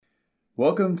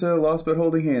Welcome to Lost But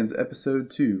Holding Hands, episode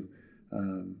 2.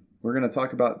 We're going to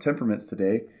talk about temperaments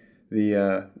today.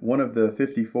 One of the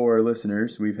 54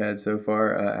 listeners we've had so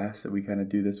far asked that we kind of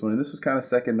do this one, and this was kind of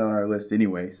second on our list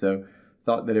anyway, so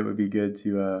thought that it would be good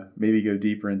to maybe go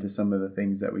deeper into some of the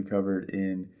things that we covered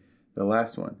in the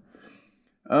last one.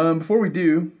 Before we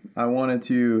do, I wanted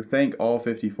to thank all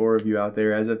 54 of you out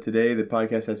there. As of today, the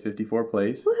podcast has 54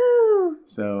 plays. Woohoo!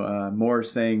 So more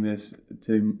saying this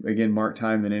to, again, mark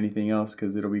time than anything else,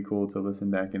 because it'll be cool to listen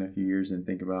back in a few years and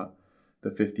think about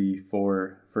the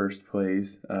 54 first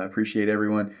plays. Appreciate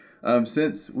everyone.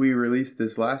 Since we released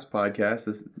this last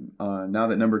podcast, now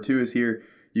that number 2 is here,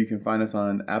 you can find us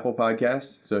on Apple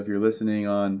Podcasts. So if you're listening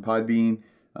on Podbean,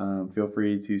 feel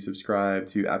free to subscribe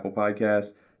to Apple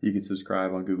Podcasts. You can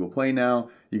subscribe on Google Play now.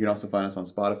 You can also find us on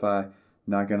Spotify.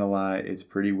 Not going to lie, it's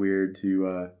pretty weird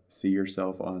to see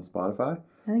yourself on Spotify.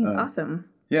 I think it's awesome.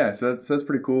 Yeah, so that's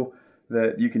pretty cool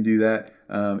that you can do that.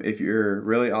 If you're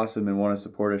really awesome and want to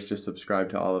support us, just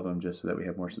subscribe to all of them just so that we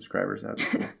have more subscribers. That'd be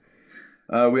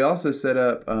cool. We also set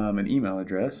up an email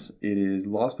address. It is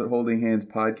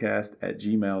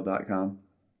lostbutholdinghandspodcast@gmail.com.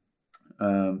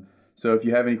 So if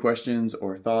you have any questions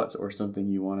or thoughts or something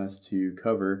you want us to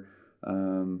cover,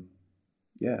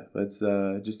 let's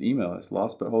just email us,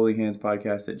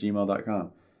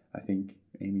 lostbutholdinghandspodcast@gmail.com. I think,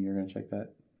 Amy, you're going to check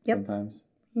that sometimes?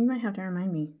 You might have to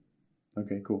remind me.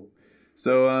 Okay, cool.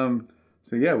 So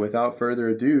without further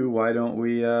ado, why don't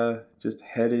we just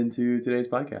head into today's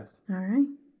podcast? All right.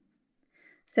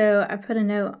 So I put a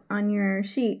note on your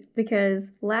sheet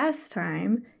because last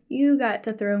time you got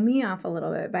to throw me off a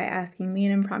little bit by asking me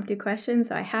an impromptu question.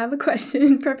 So I have a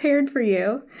question prepared for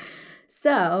you.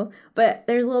 But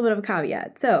there's a little bit of a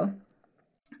caveat. So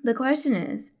the question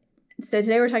is,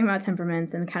 today we're talking about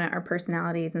temperaments and kind of our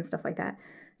personalities and stuff like that.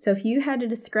 So if you had to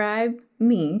describe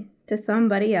me to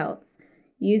somebody else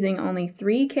using only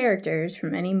 3 characters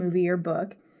from any movie or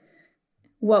book,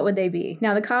 what would they be?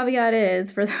 Now, the caveat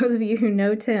is, for those of you who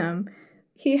know Tim,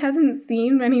 he hasn't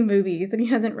seen many movies and he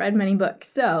hasn't read many books.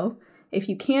 So if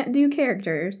you can't do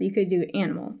characters, you could do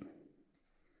animals.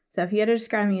 So if you had to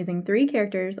describe me using 3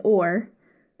 characters or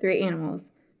 3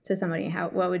 animals to somebody,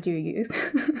 what would you use?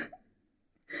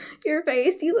 Your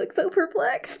face, you look so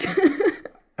perplexed.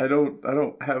 I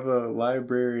don't have a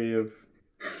library of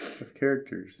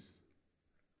characters,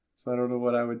 so I don't know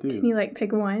what I would do. Can you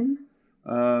pick one?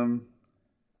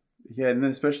 Yeah, and then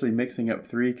especially mixing up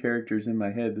 3 characters in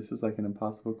my head, this is an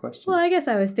impossible question. Well, I guess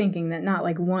I was thinking that not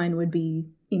one would be,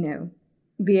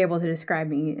 be able to describe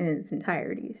me in its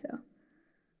entirety, so.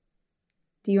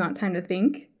 Do you want time to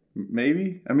think?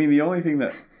 Maybe. I mean, the only thing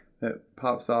that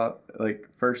pops off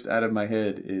first out of my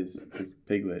head is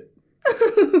Piglet.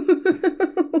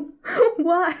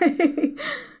 Why? I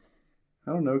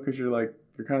don't know, because you're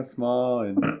kind of small,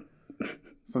 and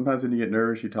sometimes when you get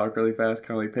nervous, you talk really fast,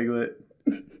 kind of like Piglet.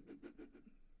 I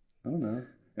don't know.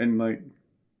 And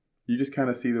you just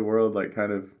kind of see the world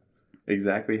kind of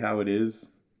exactly how it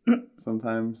is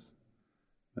sometimes.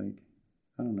 I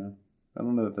don't know. I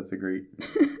don't know that that's I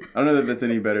don't know that that's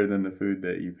any better than the food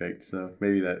that you picked. So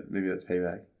maybe that's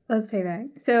payback. That's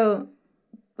payback. So,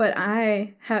 but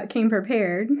I came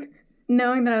prepared,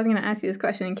 knowing that I was going to ask you this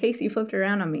question in case you flipped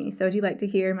around on me. So would you like to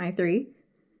hear my 3?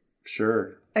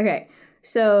 Sure. Okay.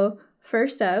 So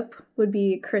first up would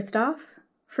be Kristoff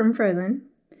from Frozen,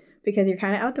 because you're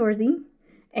kind of outdoorsy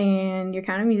and you're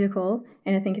kind of musical.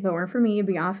 And I think if it weren't for me, you'd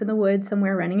be off in the woods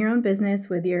somewhere running your own business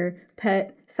with your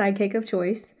pet sidekick of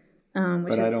choice.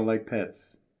 But I don't like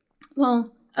pets.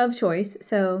 Well, of choice.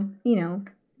 So,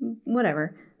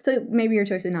 whatever. So maybe your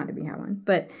choice is not to have one.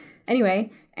 But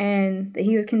anyway, and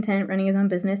he was content running his own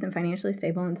business and financially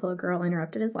stable until a girl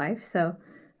interrupted his life. So,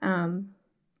 and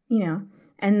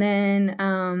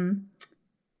then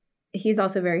he's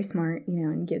also very smart,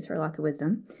 and gives her lots of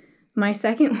wisdom. My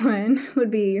second one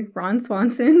would be Ron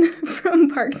Swanson from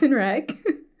Parks and Rec.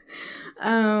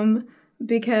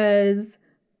 Because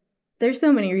there's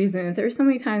so many reasons. There were so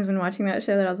many times when watching that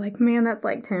show that I was like, man, that's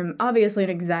like Tim. Obviously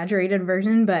an exaggerated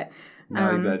version, but...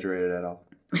 Not exaggerated at all.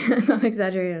 Not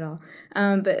exaggerated at all.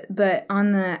 But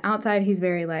on the outside, he's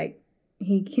very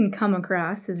he can come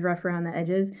across as rough around the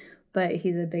edges, but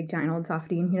he's a big, giant old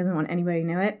softie, and he doesn't want anybody to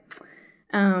know it.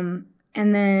 And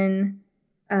then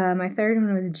my third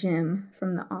one was Jim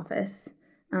from The Office,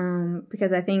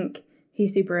 because I think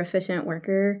he's super efficient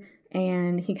worker,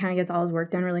 and he kind of gets all his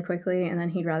work done really quickly, and then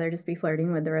he'd rather just be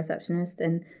flirting with the receptionist,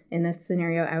 and in this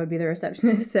scenario, I would be the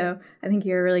receptionist, so I think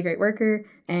you're a really great worker,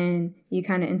 and you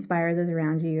kind of inspire those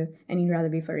around you, and you'd rather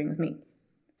be flirting with me.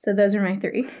 So those are my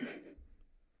 3.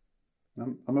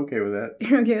 I'm okay with that.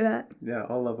 You're okay with that? Yeah,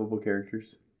 all lovable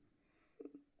characters.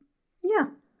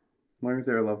 long as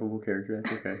they're a lovable character,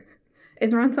 that's okay.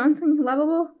 Is Ron Swanson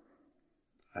lovable?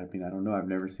 I mean, I don't know. I've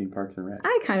never seen Parks and Rec.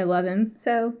 I kind of love him.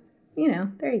 So,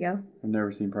 there you go. I've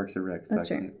never seen Parks and Rec, so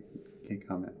That's I true. can't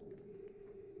comment.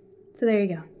 So there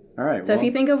you go. All right. So if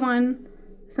you think of one,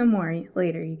 some more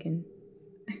later, you can.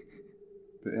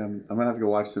 I'm going to have to go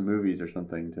watch some movies or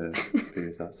something to figure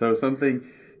this out. So something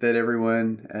that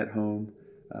everyone at home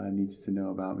needs to know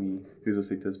about me who's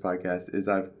listening to this podcast is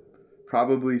I've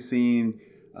probably seen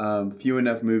few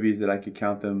enough movies that I could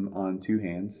count them on two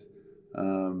hands.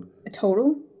 A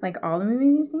total? Like all the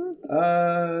movies you've seen?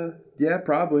 Yeah,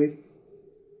 probably.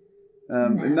 No.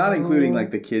 Not including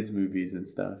like the kids' movies and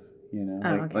stuff,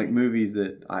 Okay. like movies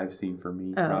that I've seen for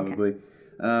me, Oh, probably.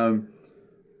 Okay.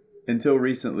 Until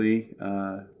recently,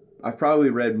 I've probably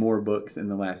read more books in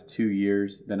the last 2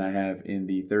 years than I have in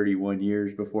the 31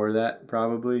 years before that,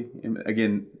 probably. And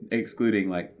again, excluding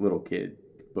like little kid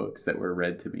books that were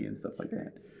read to me and stuff like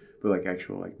that, but like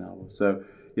actual like novels. So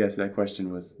yes, that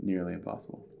question was nearly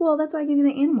impossible. Well, that's why I give you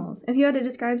the animals. If you had to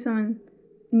describe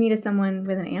me to someone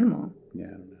with an animal. Yeah,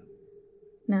 I don't know.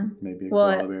 No? Maybe a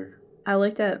koala bear. I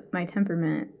looked at my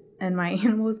temperament, and my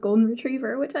animal was golden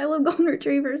retriever, which I love golden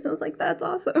retrievers. I was like, that's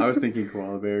awesome. I was thinking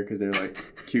koala bear because they're like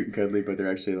cute and cuddly, but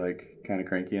they're actually like kind of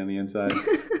cranky on the inside.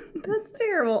 That's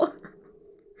terrible.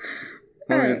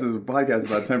 I mean, this is a podcast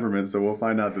about temperament, so we'll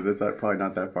find out that it's probably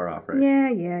not that far off, right? Yeah.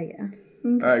 Okay.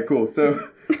 All right, cool. So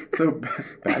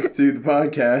back to the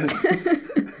podcast.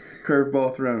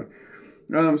 Curveball thrown.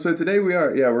 So today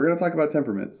we're going to talk about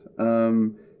temperaments.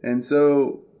 And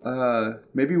so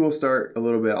maybe we'll start a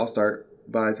little bit. I'll start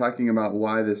by talking about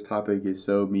why this topic is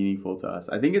so meaningful to us.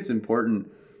 I think it's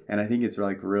important, and I think it's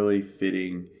like really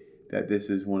fitting that this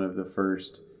is one of the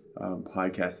first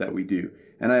podcasts that we do.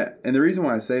 And the reason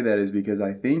why I say that is because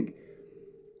I think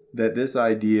that this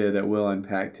idea that we'll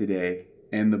unpack today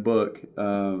and the book,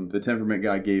 The Temperament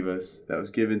God Gave Us, that was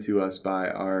given to us by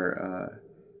our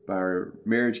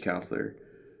marriage counselor,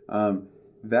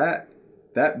 that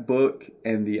book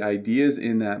and the ideas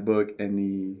in that book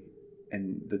and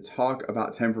the talk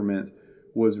about temperament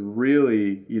was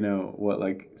really,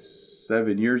 like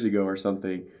 7 years ago or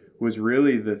something, was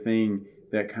really the thing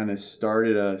that kind of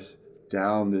started us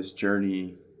down this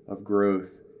journey of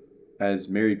growth as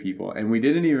married people. And we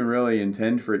didn't even really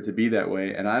intend for it to be that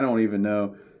way. And I don't even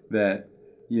know that,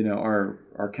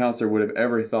 our counselor would have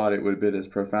ever thought it would have been as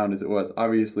profound as it was.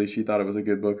 Obviously, she thought it was a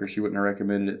good book or she wouldn't have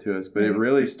recommended it to us. But it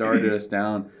really started us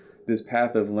down this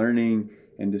path of learning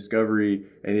and discovery.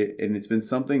 And it's been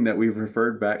something that we've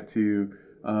referred back to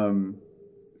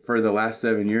for the last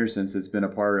 7 years since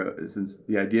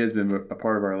the idea has been a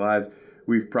part of our lives.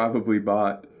 We've probably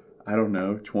bought,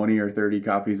 20 or 30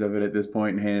 copies of it at this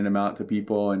point and handed them out to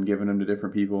people and given them to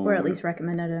different people. Or at least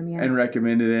recommended them, yeah. And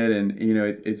recommended it. And,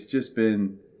 it's just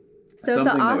been so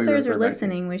if the authors are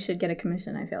listening, we should get a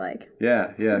commission, I feel like.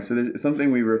 Yeah. So there's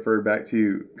something we refer back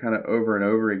to kind of over and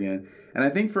over again. And I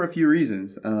think for a few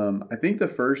reasons. I think the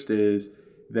first is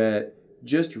that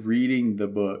just reading the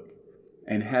book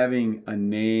and having a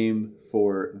name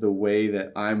for the way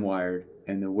that I'm wired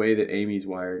and the way that Amy's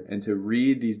wired, and to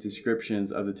read these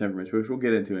descriptions of the temperaments, which we'll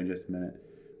get into in just a minute,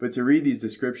 but to read these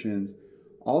descriptions,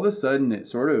 all of a sudden it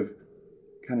sort of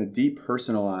kind of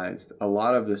depersonalized a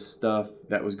lot of the stuff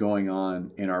that was going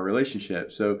on in our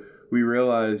relationship. So we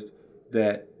realized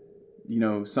that,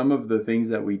 some of the things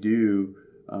that we do,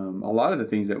 a lot of the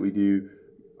things that we do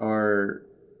are,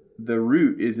 the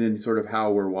root is in sort of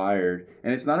how we're wired.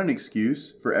 And it's not an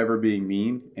excuse for ever being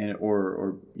mean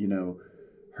or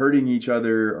hurting each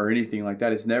other or anything like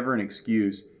that. It's never an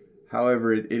excuse.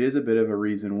 However, it is a bit of a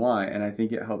reason why. And I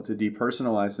think it helped to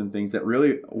depersonalize some things that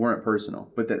really weren't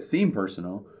personal, but that seemed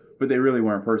personal, but they really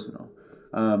weren't personal.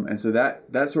 And so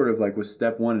that sort of like was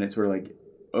step one, and it sort of like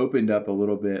opened up a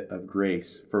little bit of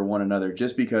grace for one another,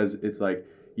 just because it's like,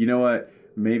 you know what?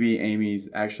 Maybe Amy's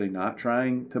actually not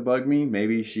trying to bug me.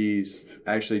 Maybe she's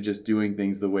actually just doing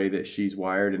things the way that she's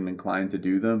wired and inclined to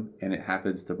do them, and it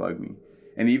happens to bug me.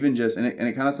 And even just, and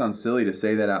it kind of sounds silly to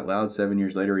say that out loud 7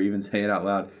 years later, or even say it out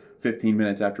loud 15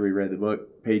 minutes after we read the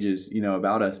book pages,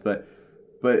 about us. But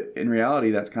in reality,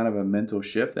 that's kind of a mental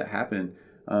shift that happened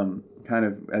kind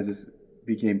of as this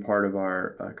became part of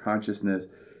our consciousness.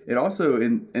 It also,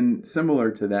 and similar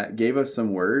to that, gave us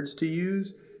some words to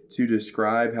use to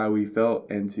describe how we felt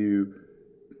and to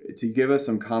give us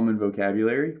some common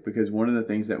vocabulary, because one of the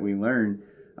things that we learned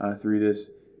through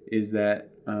this is that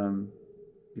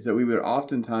we would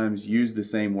oftentimes use the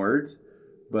same words,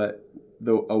 but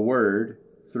a word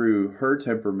through her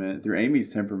temperament, through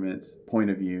Amy's temperament's point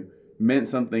of view, meant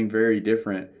something very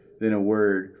different than a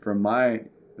word from my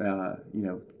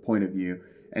point of view.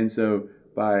 And so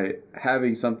by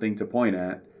having something to point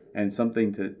at and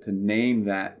something to name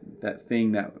that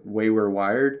thing, that way we're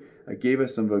wired, gave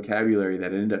us some vocabulary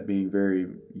that ended up being very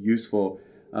useful.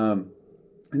 And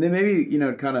then maybe,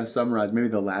 kind of summarize maybe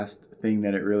the last thing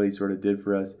that it really sort of did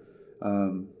for us.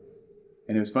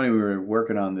 And it was funny, we were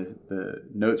working on the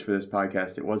notes for this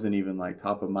podcast. It wasn't even like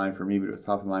top of mind for me, but it was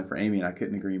top of mind for Amy, and I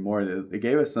couldn't agree more. It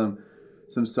gave us some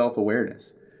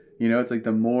self-awareness. It's like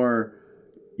the more,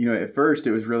 at first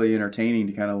it was really entertaining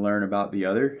to kind of learn about the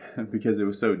other because it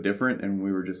was so different and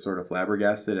we were just sort of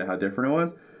flabbergasted at how different it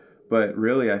was. But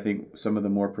really, I think some of the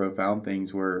more profound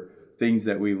things were things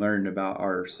that we learned about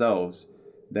ourselves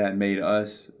that made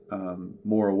us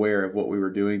more aware of what we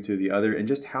were doing to the other and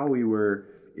just how we were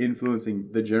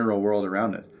influencing the general world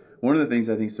around us. One of the things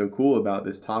I think is so cool about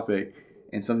this topic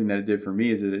and something that it did for me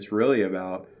is that it's really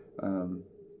about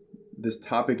this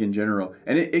topic in general.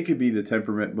 And it could be the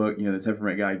temperament book, the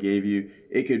temperament guy gave you.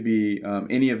 It could be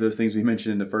any of those things we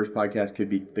mentioned in the first podcast, could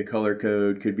be the color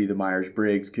code, could be the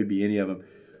Myers-Briggs, could be any of them.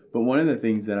 But one of the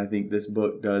things that I think this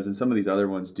book does, and some of these other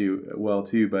ones do well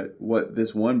too, but what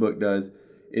this one book does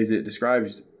is it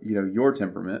describes, your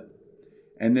temperament,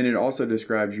 and then it also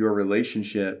describes your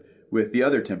relationship with the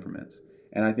other temperaments.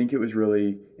 And I think it was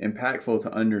really impactful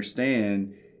to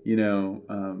understand,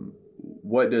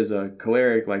 what does a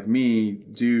choleric like me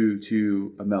do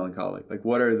to a melancholic? Like,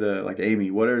 what are like Amy,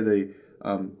 what are the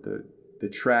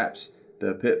traps,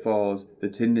 the pitfalls, the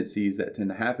tendencies that tend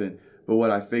to happen? But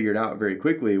what I figured out very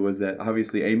quickly was that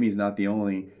obviously Amy's not the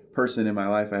only person in my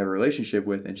life I have a relationship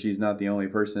with, and she's not the only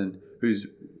person whose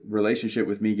relationship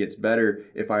with me gets better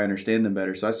if I understand them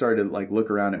better. So I started to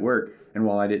look around at work, and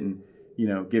while I didn't,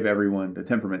 give everyone the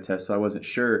temperament test, so I wasn't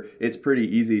sure, it's pretty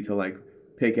easy to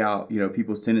pick out,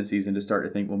 people's tendencies and to start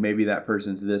to think, well, maybe that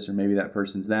person's this or maybe that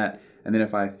person's that. And then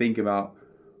if I think about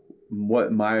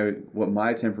what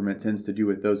my temperament tends to do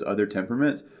with those other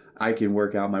temperaments, I can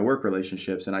work out my work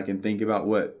relationships, and I can think about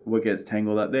what gets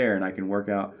tangled up there, and I can work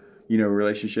out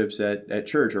relationships at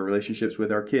church or relationships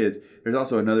with our kids. There's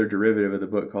also another derivative of the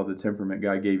book called The Temperament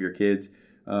God Gave Your Kids,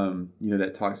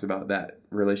 that talks about that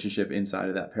relationship inside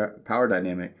of that power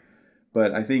dynamic.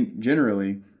 But I think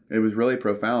generally it was really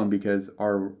profound because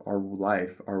our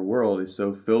life, our world is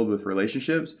so filled with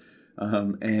relationships,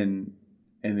 and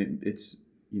it's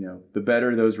the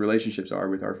better those relationships are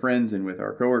with our friends and with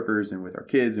our coworkers and with our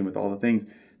kids and with all the things,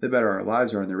 the better our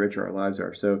lives are and the richer our lives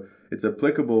are. So it's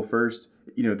applicable first,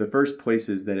 the first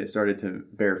places that it started to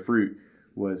bear fruit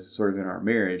was sort of in our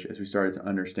marriage as we started to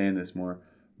understand this more.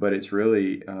 But it's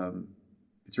really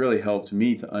helped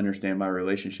me to understand my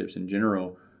relationships in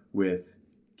general with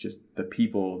just the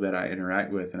people that I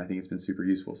interact with. And I think it's been super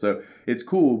useful. So it's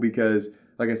cool because,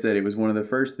 like I said, it was one of the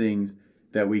first things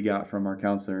that we got from our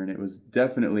counselor, and it was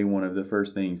definitely one of the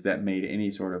first things that made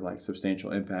any sort of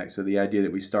substantial impact. So the idea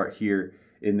that we start here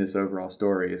in this overall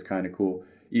story is kind of cool,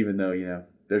 even though,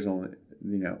 there's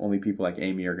only people like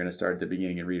Amy are going to start at the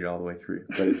beginning and read it all the way through.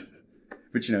 But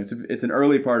it's an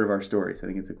early part of our story, so I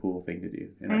think it's a cool thing to do.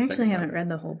 I actually haven't read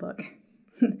the whole book.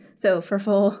 So for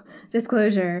full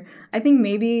disclosure, I think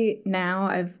maybe now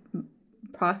I've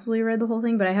possibly read the whole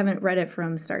thing, but I haven't read it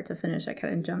from start to finish. I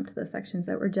kind of jumped to the sections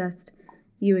that were just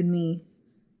you and me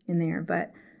in there.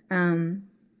 But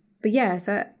yeah,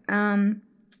 so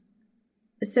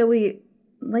we,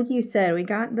 like you said, we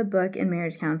got the book in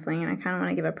marriage counseling, and I kind of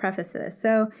want to give a preface to this.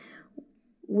 So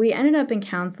we ended up in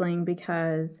counseling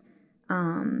because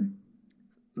I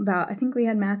think we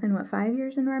had math in 5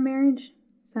 years into our marriage?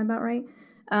 Is that about right?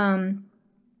 And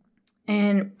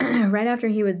right after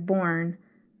he was born,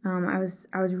 I was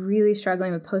really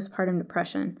struggling with postpartum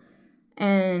depression,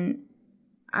 and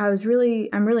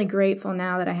I'm really grateful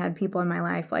now that I had people in my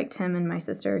life like Tim and my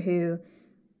sister who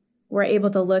were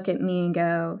able to look at me and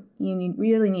go, you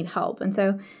really need help. And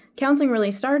so counseling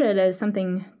really started as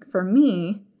something for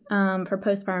me for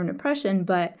postpartum depression,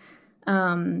 but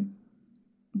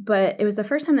it was the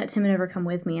first time that Tim had ever come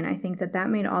with me, and I think that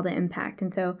made all the impact.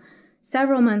 And so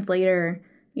several months later,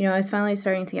 I was finally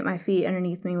starting to get my feet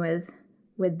underneath me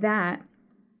with that,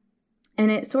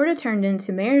 and it sort of turned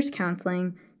into marriage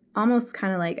counseling, almost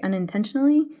kind of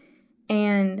unintentionally.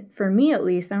 And for me, at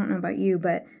least, I don't know about you,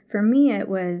 but for me,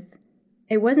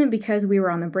 it wasn't because we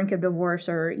were on the brink of divorce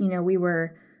or, we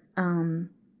were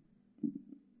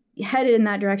headed in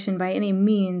that direction by any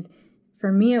means.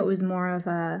 For me, it was more of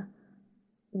a,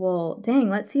 well, dang,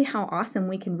 let's see how awesome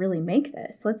we can really make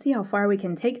this. Let's see how far we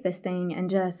can take this thing and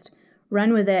just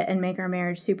run with it and make our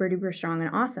marriage super duper strong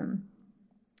and awesome.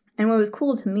 And what was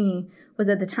cool to me was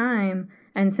at the time,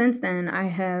 and since then, I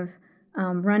have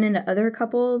run into other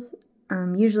couples,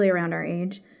 usually around our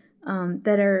age,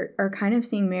 that are kind of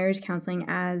seeing marriage counseling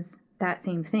as that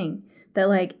same thing. That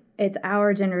like it's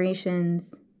our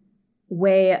generation's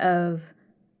way of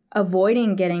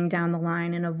avoiding getting down the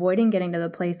line and avoiding getting to the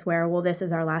place where, well, this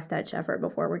is our last ditch effort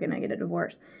before we're going to get a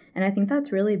divorce. And I think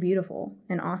that's really beautiful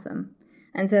and awesome.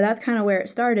 And so that's kind of where it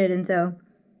started. And so,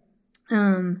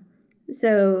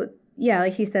 yeah,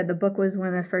 like he said, the book was one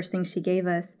of the first things she gave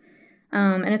us.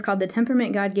 And it's called The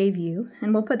Temperament God Gave You.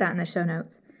 And we'll put that in the show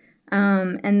notes.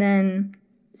 And then,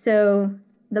 so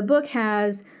the book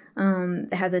has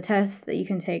a test that you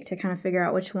can take to kind of figure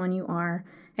out which one you are.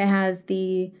 It has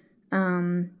it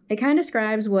kind of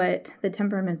describes what the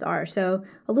temperaments are. So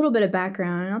a little bit of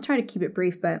background, and I'll try to keep it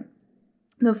brief, but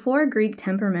the 4 Greek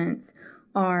temperaments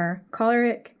are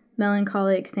choleric,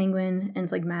 melancholic, sanguine, and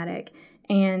phlegmatic.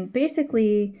 And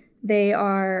basically they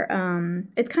are,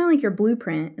 it's kind of like your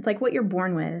blueprint. It's like what you're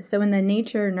born with. So in the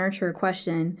nature-nurture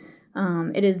question,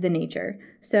 it is the nature.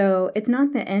 So it's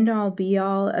not the end-all,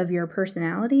 be-all of your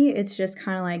personality. It's just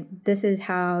kind of like this is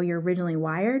how you're originally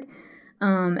wired.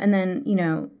 And then, you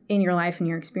know, in your life and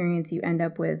your experience, you end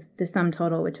up with the sum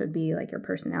total, which would be like your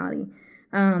personality.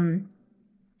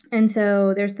 And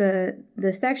so there's the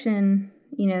section,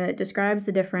 you know, that describes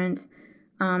the different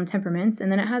temperaments.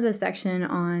 And then it has a section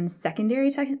on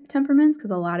secondary temperaments, because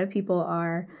a lot of people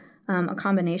are a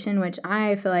combination, which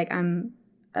I feel like I'm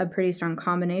a pretty strong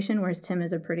combination, whereas Tim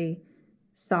is a pretty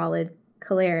solid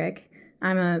choleric.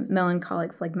 I'm a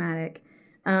melancholic phlegmatic.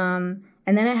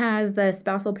 And then it has the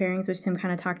spousal pairings, which Tim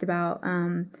kind of talked about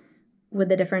with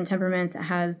the different temperaments. It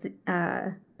has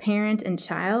parent and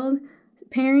child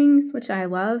pairings, which I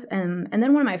love. And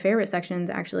then one of my favorite sections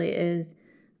actually is,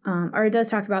 or it does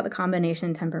talk about the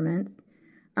combination temperaments.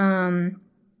 And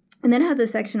then it has a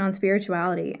section on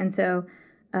spirituality. And so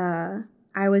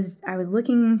I was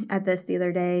looking at this the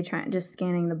other day, just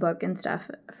scanning the book and stuff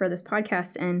for this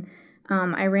podcast, and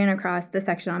I ran across the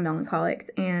section on melancholics.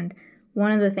 And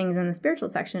one of the things in the spiritual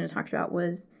section it talked about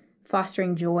was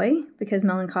fostering joy, because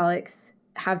melancholics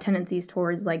have tendencies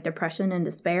towards like depression and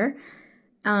despair.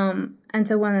 And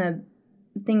so one of the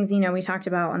things, you know, we talked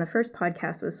about on the first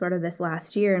podcast was sort of this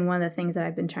last year. And one of the things that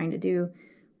I've been trying to do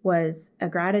was a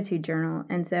gratitude journal.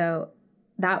 And so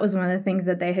that was one of the things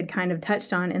that they had kind of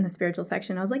touched on in the spiritual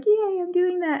section. I was like, yay, I'm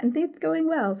doing that and it's going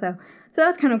well. So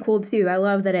that's kind of cool too. I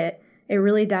love that it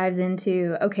really dives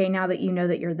into, okay, now that you know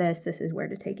that you're this is where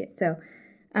to take it. So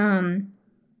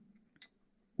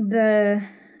the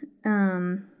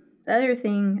other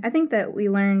thing, I think that we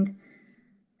learned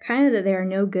kind of that there are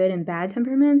no good and bad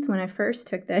temperaments. When I first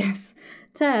took this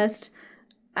test,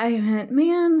 I went,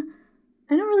 man,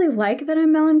 I don't really like that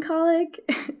I'm melancholic.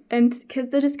 And because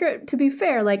to be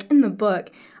fair, like in the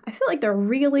book, I feel like they're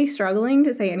really struggling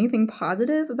to say anything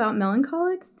positive about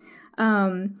melancholics.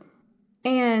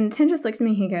 And Tim just looks at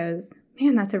me, he goes,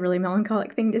 man, that's a really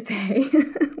melancholic thing to say,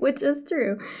 which is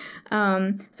true.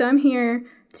 So I'm here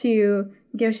to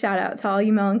give shout out to all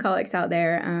you melancholics out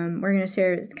there. We're going to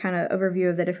share this kind of overview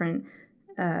of the different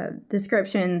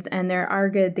descriptions, and there are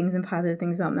good things and positive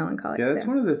things about melancholics. Yeah, that's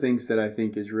one of the things that I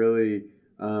think is really,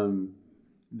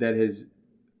 that has,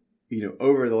 you know,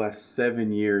 over the last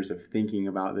 7 years of thinking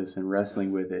about this and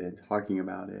wrestling with it and talking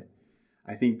about it,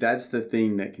 I think that's the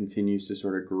thing that continues to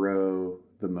sort of grow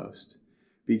the most.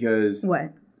 Because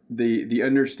what? The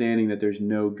understanding that there's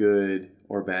no good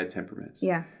or bad temperaments.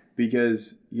 Yeah.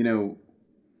 Because, you know,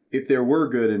 if there were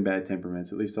good and bad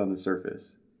temperaments, at least on the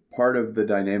surface, part of the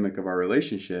dynamic of our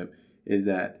relationship is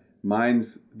that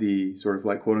mine's the sort of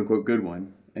like quote unquote good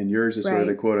one, and yours is sort of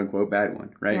the quote unquote bad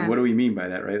one, right? Yeah. And what do we mean by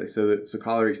that, right? Like, so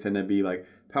cholerics tend to be like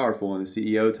powerful and the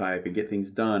CEO type and get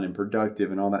things done and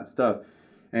productive and all that stuff.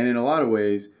 And in a lot of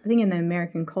ways, I think in the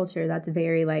American culture, that's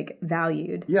very like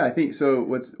valued. Yeah, I think so.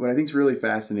 What I think is really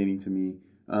fascinating to me,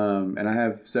 and I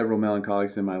have several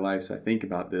melancholics in my life, so I think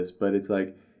about this, but it's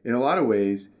like in a lot of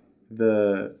ways,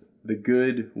 the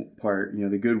good part, you know,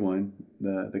 the good one,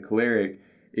 the choleric,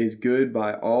 is good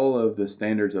by all of the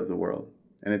standards of the world,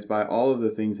 and it's by all of the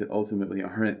things that ultimately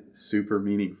aren't super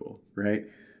meaningful, right?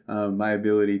 My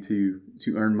ability to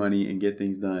earn money and get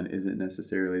things done isn't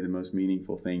necessarily the most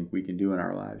meaningful thing we can do in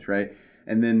our lives, right?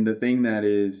 And then the thing that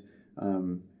is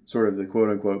sort of the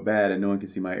quote-unquote bad, and no one can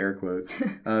see my air quotes,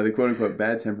 the quote-unquote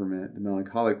bad temperament, the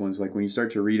melancholic ones, like when you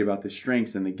start to read about the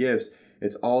strengths and the gifts,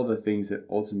 it's all the things that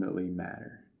ultimately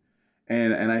matter.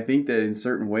 And I think that in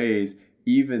certain ways,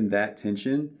 even that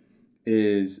tension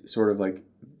is sort of like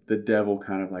the devil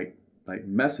kind of like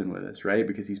messing with us, right?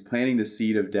 Because he's planting the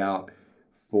seed of doubt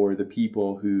for the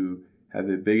people who have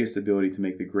the biggest ability to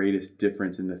make the greatest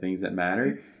difference in the things that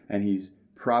matter. And he's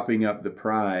propping up the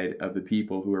pride of the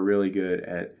people who are really good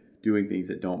at doing things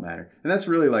that don't matter. And that's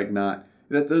really like not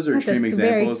that those are That's extreme a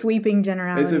examples. very sweeping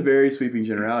generality. It's a very sweeping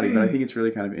generality, but I think it's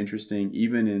really kind of interesting,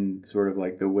 even in sort of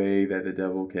like the way that the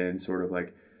devil can sort of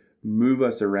like move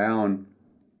us around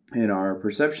in our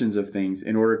perceptions of things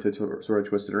in order to sort of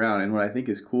twist it around. And what I think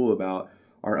is cool about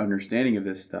our understanding of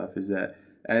this stuff is that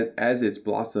as it's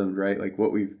blossomed, right, like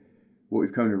what we've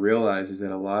come to realize is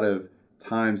that a lot of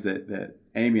times that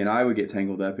Amy and I would get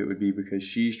tangled up, it would be because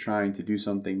she's trying to do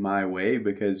something my way,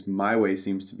 because my way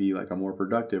seems to be like a more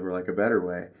productive or like a better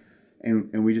way.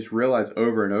 And we just realize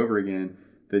over and over again,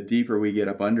 the deeper we get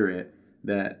up under it,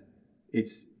 that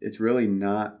it's really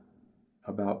not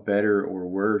about better or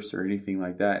worse or anything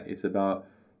like that. It's about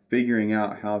figuring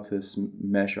out how to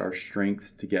mesh our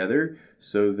strengths together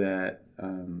so that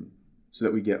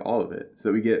we get all of it, so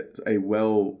that we get a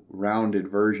well-rounded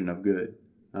version of good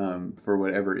for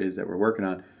whatever it is that we're working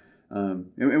on.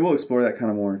 And we'll explore that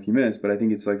kind of more in a few minutes, but I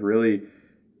think it's like really,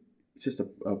 it's just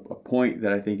a point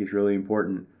that I think is really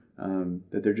important,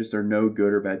 that there just are no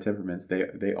good or bad temperaments.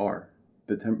 They are.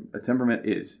 A temperament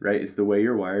is, right? It's the way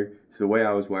you're wired. It's the way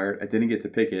I was wired. I didn't get to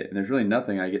pick it, and there's really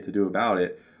nothing I get to do about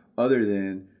it other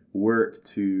than work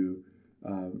to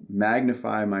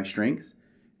magnify my strengths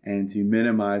and to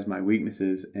minimize my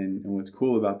weaknesses. And what's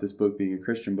cool about this book being a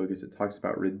Christian book is it talks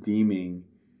about redeeming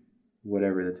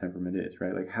whatever the temperament is,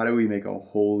 right? Like, how do we make a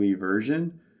holy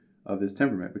version of this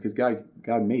temperament? Because God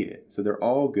made it. So they're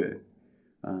all good.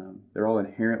 They're all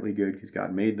inherently good because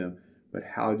God made them. But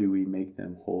how do we make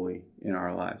them holy in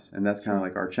our lives? And that's kind of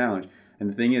like our challenge. And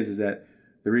the thing is that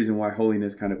the reason why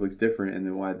holiness kind of looks different and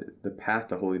then why the path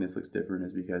to holiness looks different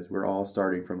is because we're all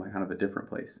starting from like kind of a different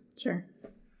place. Sure.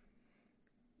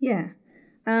 Yeah.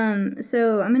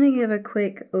 So I'm going to give a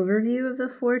quick overview of the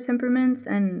 4 temperaments,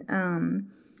 and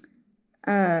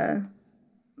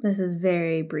this is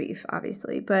very brief,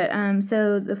 obviously. But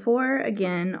so the 4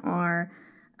 again are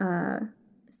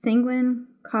sanguine,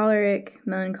 choleric,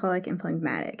 melancholic, and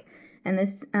phlegmatic. And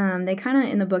this they kind of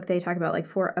in the book they talk about like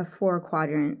a 4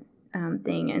 quadrant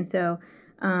thing. And so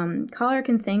choleric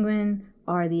and sanguine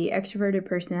are the extroverted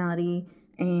personality,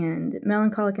 and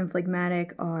melancholic and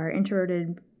phlegmatic are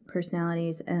introverted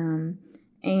personalities, and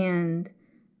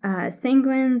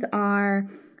sanguines are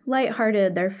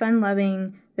lighthearted, they're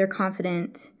fun-loving, they're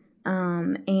confident,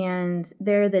 and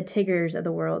they're the Tiggers of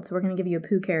the world. So we're going to give you a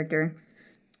Pooh character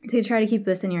to try to keep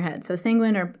this in your head. So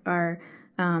sanguine are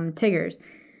Tiggers.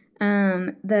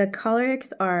 The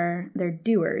cholerics they're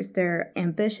doers. They're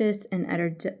ambitious and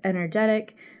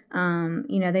energetic.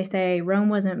 They say Rome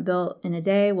wasn't built in a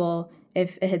day. Well,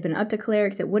 if it had been up to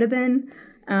cholerics, it would have been.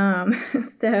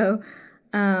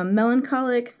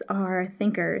 Melancholics are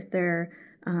thinkers. They're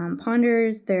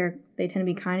ponderers. They tend to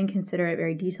be kind and considerate,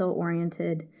 very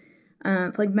detail-oriented.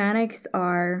 Phlegmatics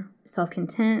are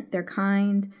self-content. They're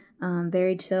kind,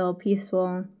 very chill,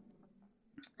 peaceful,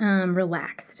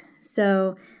 relaxed.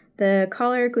 So the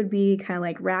choleric would be kind of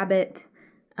like Rabbit.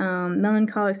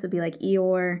 Melancholics would be like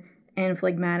Eeyore, and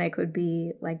phlegmatic would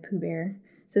be like Pooh Bear.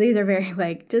 So these are very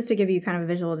like, just to give you kind of a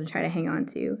visual to try to hang on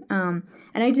to. And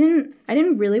I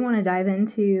didn't really want to dive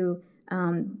into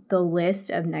the list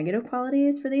of negative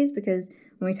qualities for these, because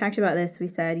when we talked about this, we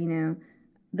said,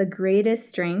 the greatest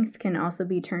strength can also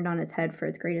be turned on its head for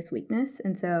its greatest weakness.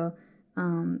 And so,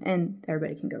 and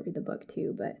everybody can go read the book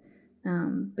too, but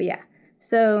yeah.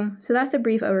 So that's the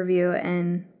brief overview.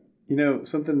 And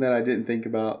something that I didn't think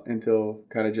about until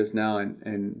kind of just now,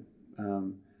 and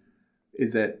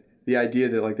is that the idea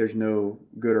that like there's no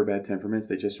good or bad temperaments,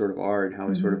 they just sort of are, and how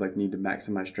we sort of like need to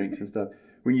maximize strengths and stuff.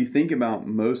 When you think about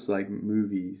most like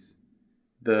movies,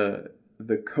 the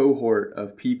cohort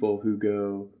of people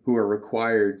who are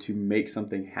required to make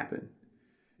something happen,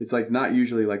 it's like not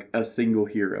usually like a single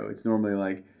hero. It's normally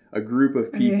like a group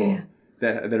of people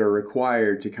that are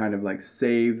required to kind of like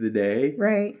save the day.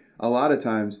 Right. A lot of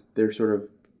times they're sort of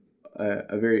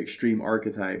a very extreme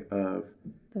archetype of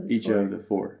each of the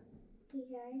 4. Hey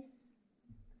guys.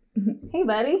 Hey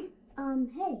buddy.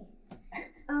 Hey.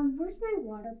 Where's my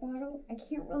water bottle? I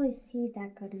can't really see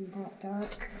that good in that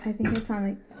dark. I think it's on,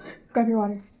 like, grab your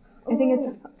water. I think it's,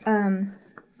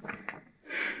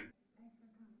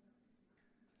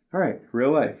 All right,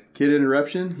 real life. Kid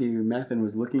interruption. Mathan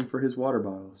was looking for his water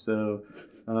bottle. So,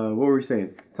 what were we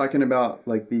saying? Talking about,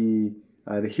 like, the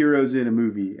heroes in a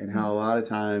movie and how a lot of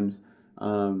times,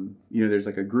 there's,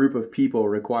 like, a group of people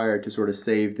required to sort of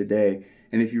save the day.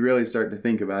 And if you really start to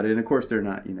think about it, and, of course, they're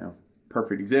not,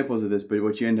 perfect examples of this, but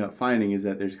what you end up finding is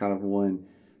that there's kind of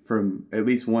at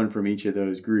least one from each of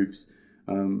those groups,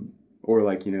 or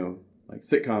like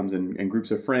sitcoms and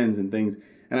groups of friends and things.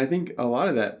 And I think a lot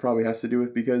of that probably has to do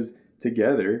with because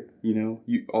together,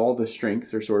 all the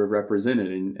strengths are sort of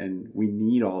represented, and we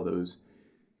need all those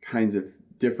kinds of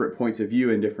different points of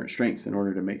view and different strengths in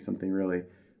order to make something really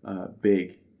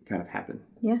big kind of happen.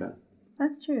 Yeah,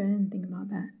 that's true. I didn't think about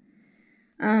that.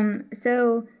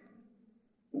 So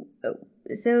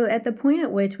at the point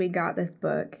at which we got this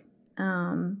book,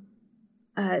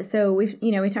 so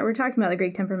we're talking about the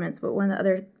Greek temperaments, but one of the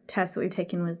other tests that we've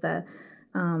taken was the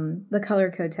color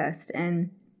code test.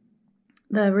 And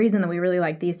the reason that we really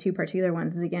like these two particular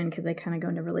ones is, again, because they kind of go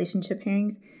into relationship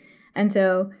pairings. And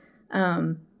so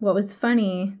what was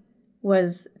funny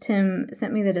was Tim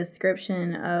sent me the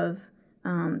description of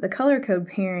the color code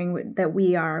pairing that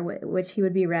we are, which he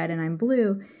would be red and I'm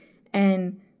blue.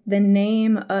 And the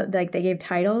name, they gave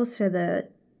titles to the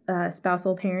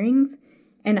spousal pairings.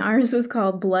 And ours was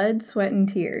called Blood, Sweat, and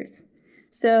Tears.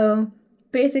 So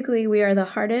basically, we are the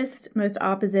hardest, most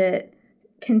opposite,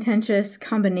 contentious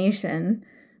combination.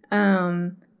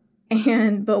 But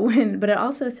it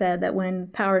also said that when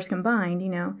powers combined,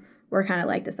 we're kind of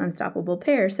like this unstoppable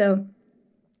pair. So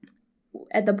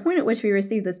at the point at which we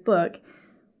received this book,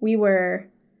 we were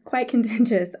quite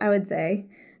contentious, I would say.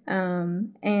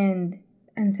 And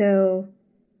so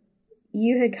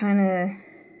you had kind of...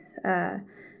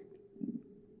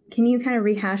 can you kind of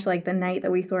rehash the night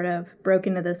that we sort of broke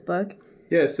into this book?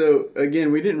 Yeah, so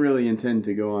again, we didn't really intend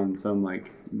to go on some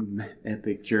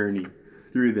epic journey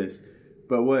through this.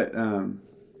 But what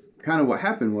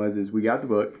happened is we got the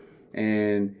book,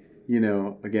 and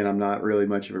again, I'm not really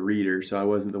much of a reader, so I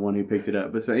wasn't the one who picked it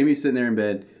up. But so Amy's sitting there in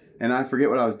bed, and I forget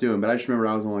what I was doing, but I just remember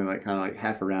I was only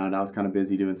half around. I was kind of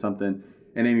busy doing something,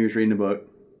 and Amy was reading a book.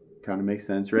 Kind of makes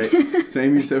sense, right? So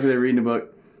Amy's just over there reading a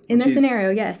book. In this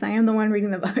scenario, yes, I am the one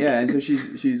reading the book. Yeah, and so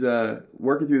she's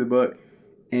working through the book,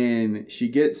 and she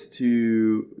gets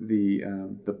to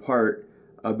the part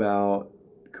about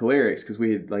cholerics, because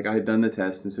I had done the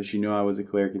test, and so she knew I was a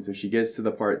choleric, and so she gets to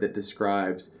the part that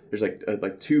describes. There's a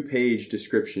 2-page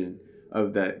description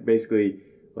of that, basically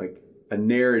a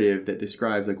narrative that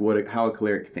describes how a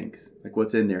choleric thinks,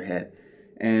 what's in their head,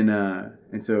 and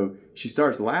so she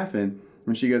starts laughing.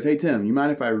 When she goes, "Hey, Tim, you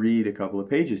mind if I read a couple of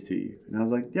pages to you?" And I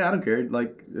was like, "Yeah, I don't care.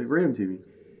 Read them to me."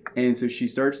 And so she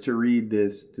starts to read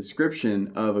this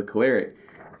description of a choleric,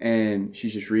 and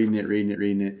she's just reading it.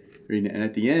 And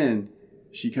at the end,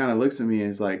 she kind of looks at me and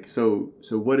is like, so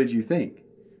what did you think?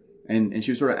 And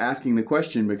she was sort of asking the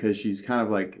question because she's kind of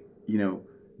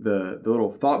the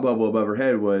little thought bubble above her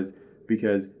head was,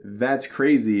 because that's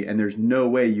crazy and there's no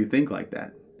way you think like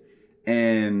that.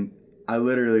 And I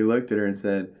literally looked at her and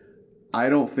said, I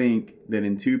don't think that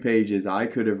in 2 pages I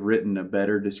could have written a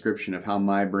better description of how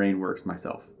my brain works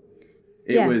myself.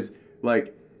 It was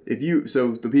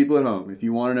so the people at home, if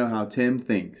you want to know how Tim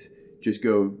thinks, just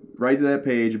go right to that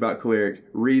page about cholerics,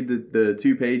 read the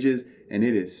 2 pages, and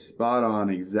it is spot on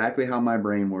exactly how my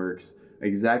brain works,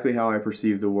 exactly how I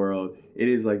perceive the world. It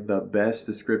is the best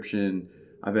description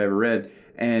I've ever read.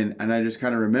 And I just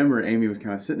kind of remember Amy was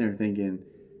kind of sitting there thinking,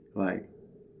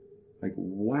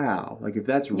 wow, if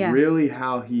that's really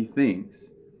how he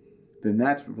thinks, then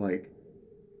that's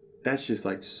just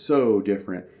so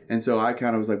different. And so I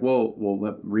kind of was like, well,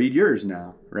 read yours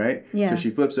now, right? Yeah. So she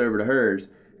flips over to hers,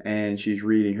 and she's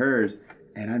reading hers,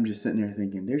 and I'm just sitting there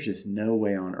thinking, there's just no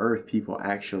way on earth people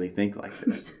actually think like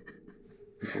this.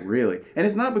 People really. And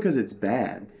it's not because it's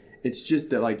bad. It's just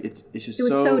that it's just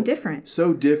so different.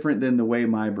 So different than the way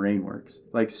my brain works.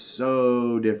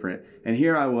 So different. And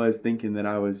here I was thinking that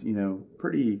I was,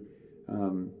 pretty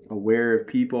aware of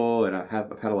people, and I've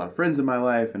had a lot of friends in my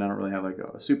life, and I don't really have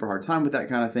a super hard time with that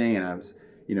kind of thing. And I was,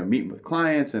 meeting with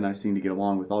clients, and I seem to get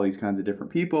along with all these kinds of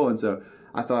different people. And so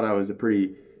I thought I was a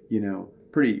pretty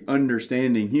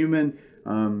understanding human.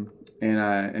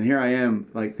 And here I am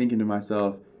thinking to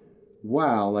myself,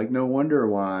 wow, no wonder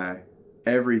why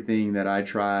everything that I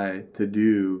try to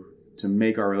do to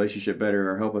make our relationship better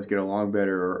or help us get along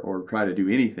better or try to do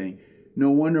anything,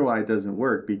 no wonder why it doesn't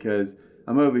work, because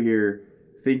I'm over here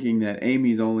thinking that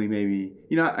Amy's only maybe,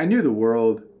 I knew the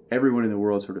world, everyone in the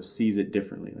world sort of sees it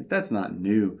differently. That's not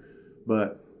new.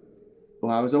 But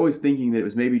I was always thinking that it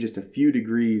was maybe just a few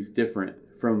degrees different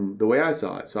from the way I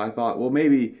saw it. So I thought, well,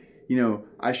 maybe,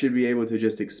 I should be able to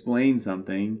just explain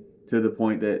something to the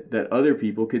point that other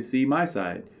people could see my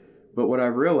side. But what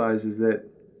I've realized is that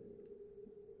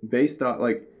based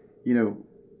on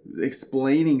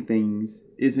explaining things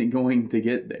isn't going to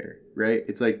get there, right?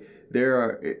 It's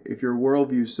if your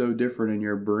worldview is so different and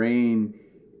your brain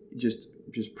just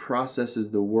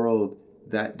processes the world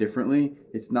that differently,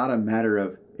 it's not a matter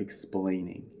of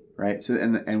explaining, right? So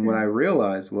and what I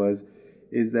realized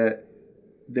is that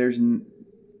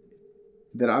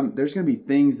there's going to be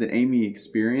things that Amy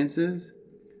experiences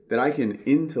that I can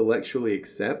intellectually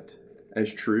accept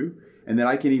as true, and that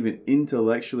I can even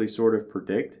intellectually sort of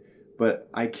predict, but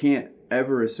I can't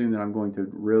ever assume that I'm going to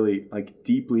really like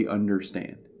deeply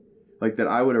understand, like that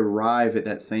I would arrive at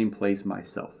that same place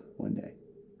myself one day,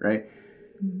 right?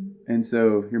 Mm-hmm. And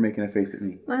so you're making a face at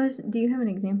me. Well, do you have an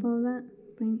example of that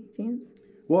by any chance?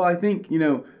 Well, I think,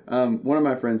 one of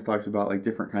my friends talks about like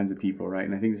different kinds of people, right?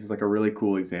 And I think this is like a really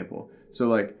cool example. So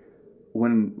like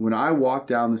when I walk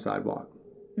down the sidewalk,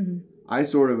 mm-hmm. I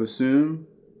sort of assume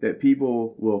that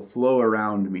people will flow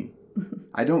around me.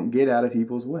 I don't get out of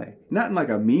people's way. Not in like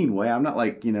a mean way. I'm not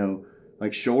like,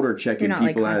 like shoulder checking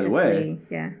people out of the way.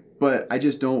 Yeah. But I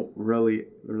just don't really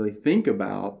think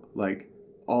about like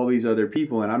all these other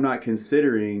people, and I'm not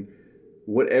considering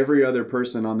what every other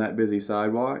person on that busy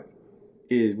sidewalk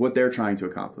is, what they're trying to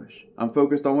accomplish. I'm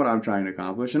focused on what I'm trying to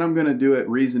accomplish, and I'm going to do it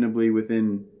reasonably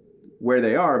within where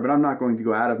they are, but I'm not going to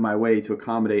go out of my way to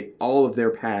accommodate all of their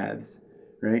paths,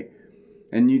 right?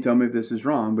 And you tell me if this is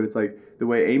wrong, but it's like the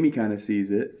way Amy kind of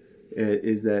sees it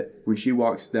is that when she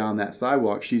walks down that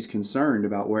sidewalk, she's concerned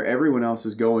about where everyone else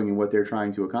is going and what they're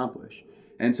trying to accomplish.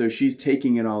 And so she's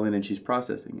taking it all in and she's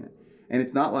processing it. And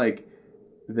it's not like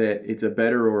that it's a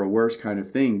better or a worse kind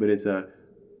of thing, but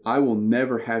I will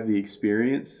never have the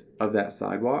experience of that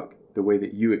sidewalk the way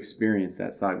that you experience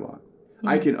that sidewalk.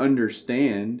 Yeah. I can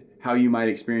understand how you might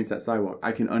experience that sidewalk.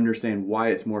 I can understand why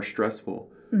it's more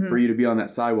stressful mm-hmm. for you to be on that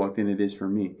sidewalk than it is for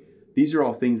me. These are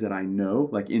all things that I know,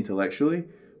 like intellectually,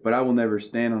 but I will never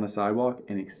stand on a sidewalk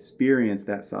and experience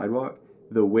that sidewalk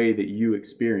the way that you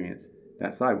experience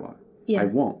that sidewalk. Yeah. I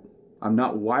won't. I'm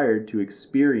not wired to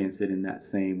experience it in that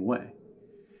same way.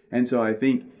 And so I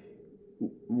think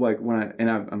like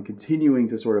I'm continuing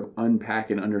to sort of unpack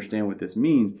and understand what this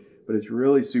means, but it's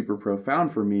really super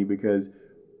profound for me because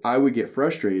I would get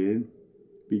frustrated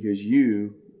because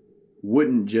you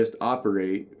wouldn't just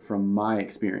operate from my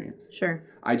experience. Sure.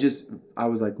 I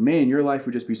was like, man, your life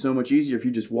would just be so much easier if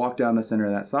you just walked down the center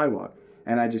of that sidewalk.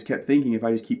 And I just kept thinking, if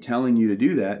I just keep telling you to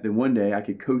do that, then one day I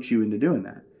could coach you into doing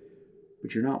that.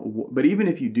 But you're not. But even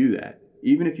if you do that,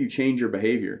 even if you change your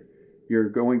behavior, you're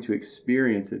going to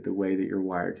experience it the way that you're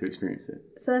wired to experience it.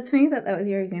 So that's funny that was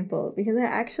your example, because I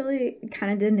actually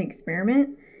kind of did an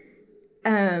experiment.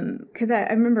 Because I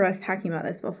remember us talking about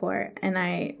this before, and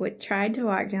I tried to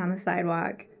walk down the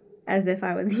sidewalk as if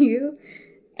I was you,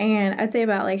 and I'd say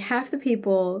about like half the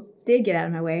people did get out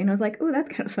of my way, and I was like, "Oh, that's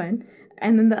kind of fun,"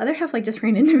 and then the other half like just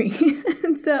ran into me,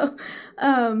 and so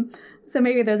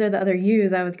maybe those are the other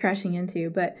yous I was crashing into,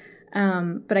 but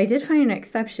I did find an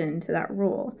exception to that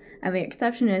rule, and the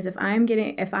exception is if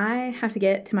I have to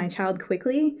get to my child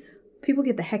quickly, people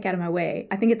get the heck out of my way.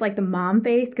 I think it's like the mom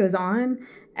face goes on.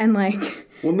 And like,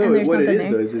 well, no, what it is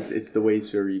though is it's the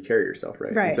ways where you carry yourself,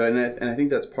 right? Right. And I think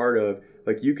that's part of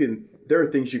like there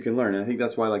are things you can learn, and I think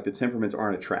that's why like the temperaments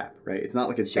aren't a trap, right? It's not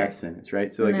like a death sentence,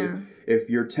 right? So like if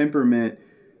your temperament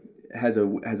has a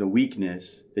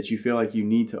weakness that you feel like you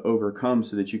need to overcome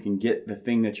so that you can get the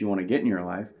thing that you want to get in your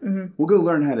life, mm-hmm. we'll go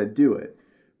learn how to do it.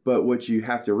 But what you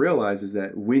have to realize is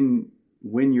that when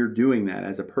you're doing that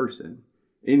as a person,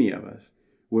 any of us,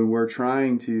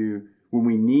 when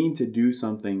we need to do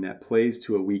something that plays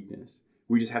to a weakness,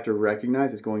 we just have to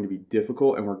recognize it's going to be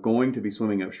difficult and we're going to be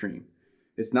swimming upstream.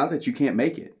 It's not that you can't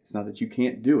make it. It's not that you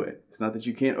can't do it. It's not that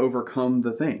you can't overcome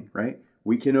the thing, right?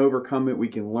 We can overcome it. We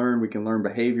can learn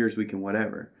behaviors. We can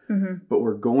whatever. Mm-hmm. But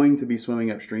we're going to be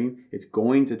swimming upstream. It's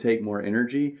going to take more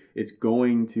energy. It's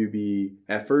going to be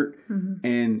effort, mm-hmm.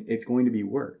 and it's going to be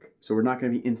work. So we're not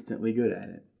going to be instantly good at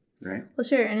it, right? Well,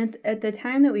 sure. And at the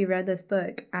time that we read this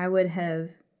book,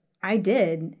 I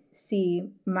did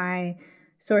see my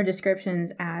sort of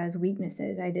descriptions as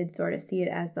weaknesses. I did sort of see it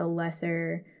as the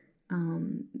lesser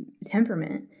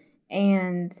temperament.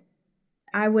 And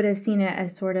I would have seen it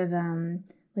as sort of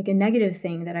like a negative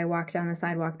thing that I walk down the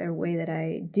sidewalk the way that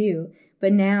I do.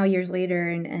 But now, years later,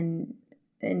 and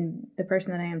the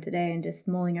person that I am today, and just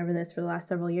mulling over this for the last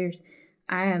several years,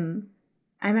 I'm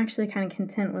actually kind of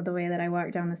content with the way that I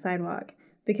walk down the sidewalk,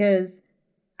 because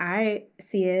I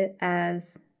see it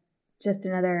as just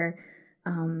another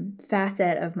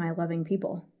facet of my loving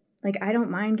people. Like, I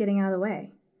don't mind getting out of the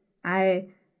way.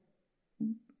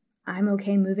 I'm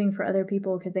okay moving for other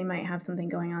people because they might have something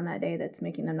going on that day that's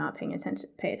making them not pay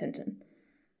attention.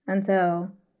 And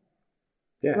so,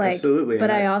 yeah, absolutely. But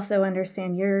I also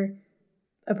understand your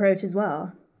approach as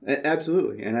well.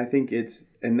 Absolutely. And I think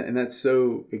and that's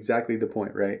so exactly the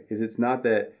point, right? Is it's not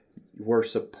that we're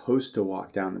supposed to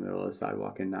walk down the middle of the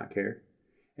sidewalk and not care.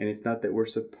 And it's not that we're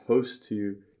supposed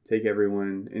to take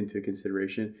everyone into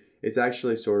consideration. It's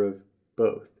actually sort of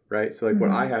both, right? So like what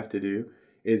I have to do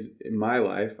is in my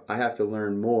life, I have to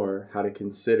learn more how to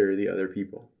consider the other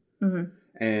people.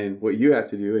 And what you have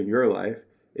to do in your life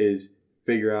is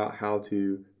figure out how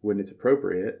to, when it's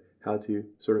appropriate, how to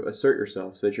sort of assert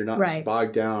yourself so that you're not just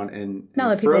bogged down and not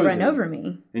let people run over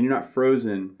me. And you're not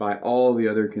frozen by all the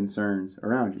other concerns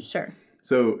around you. Sure.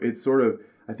 So it's sort of,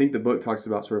 I think the book talks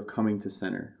about sort of coming to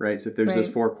center, right? So if there's those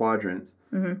 4 quadrants,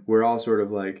 we're all sort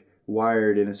of like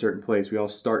wired in a certain place. We all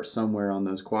start somewhere on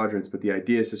those quadrants, but the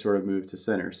idea is to sort of move to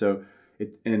center. So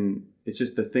it's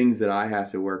just the things that I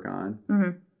have to work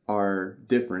on are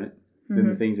different than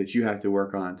the things that you have to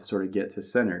work on to sort of get to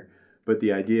center. But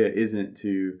the idea isn't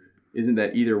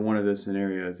that either one of those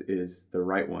scenarios is the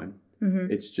right one.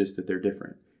 It's just that they're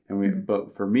different. And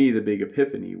but for me, the big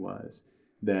epiphany was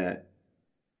that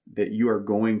you are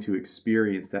going to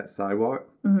experience that sidewalk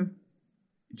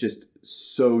just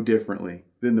so differently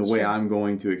than the way I'm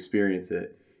going to experience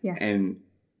it. Yeah.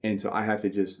 And so I have to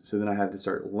then I have to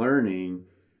start learning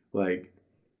like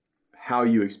how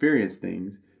you experience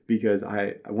things, because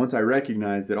once I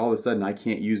recognized that all of a sudden I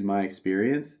can't use my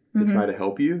experience to try to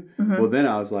help you, well, then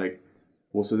I was like,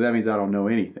 well, so that means I don't know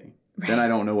anything. Right. Then I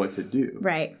don't know what to do.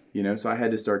 Right. You know, so I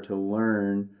had to start to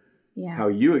learn how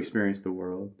you experience the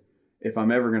world. If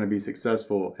I'm ever going to be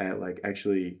successful at like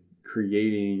actually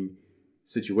creating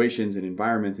situations and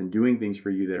environments and doing things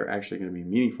for you that are actually going to be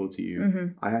meaningful to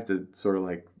you, I have to sort of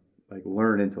like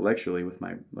learn intellectually with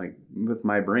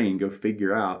my brain, go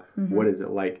figure out what is it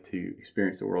like to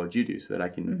experience the world you do, so that I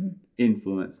can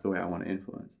influence the way I want to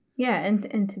influence. Yeah,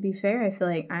 and to be fair, I feel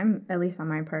like I'm, at least on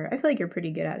my part, I feel like you're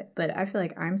pretty good at it, but I feel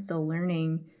like I'm still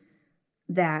learning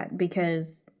that,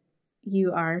 because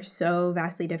you are so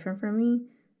vastly different from me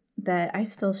that I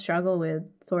still struggle with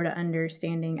sort of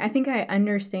understanding. I think I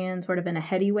understand sort of in a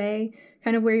heady way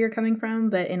kind of where you're coming from,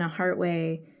 but in a heart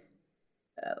way,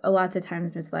 a lot of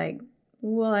times just like,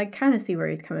 well, I kind of see where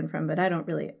he's coming from, but I don't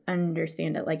really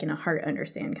understand it like in a heart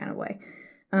understand kind of way.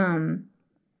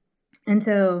 And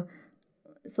so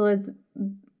let's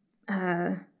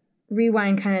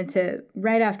rewind kind of to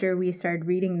right after we started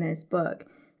reading this book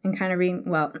and kind of reading,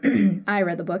 well, I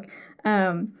read the book.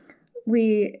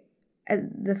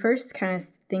 The first kind of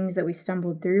things that we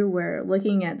stumbled through were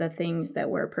looking at the things that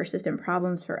were persistent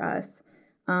problems for us,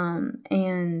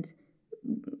 and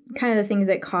kind of the things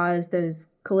that cause those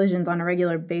collisions on a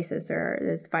regular basis or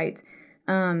those fights,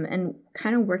 and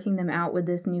kind of working them out with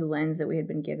this new lens that we had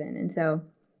been given. And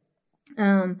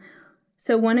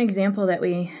so one example that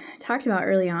we talked about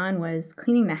early on was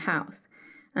cleaning the house.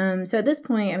 So at this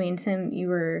point, I mean, Tim, you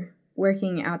were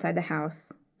working outside the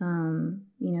house,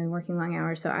 working long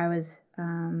hours. So I was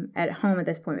at home at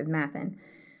this point with Mathen.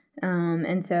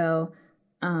 And so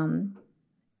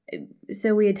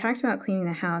we had talked about cleaning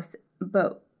the house,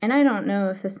 and I don't know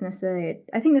if this necessarily,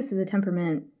 I think this was a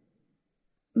temperament.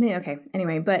 Okay,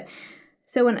 anyway, but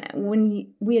so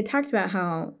when we had talked about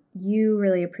how you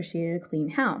really appreciated a clean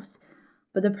house,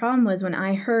 but the problem was when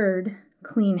I heard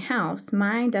clean house,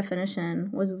 my definition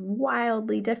was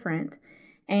wildly different.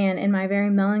 And in my very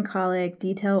melancholic,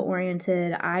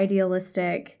 detail-oriented,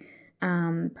 idealistic,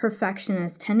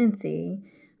 perfectionist tendency,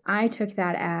 I took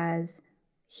that as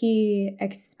he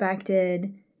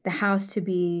expected the house to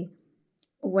be,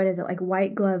 like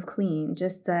white glove clean.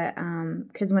 Just that,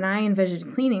 because when I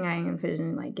envisioned cleaning, I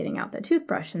envisioned like getting out the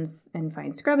toothbrush and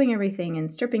fine scrubbing everything and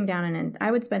stripping down. And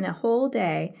I would spend a whole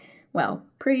day, well,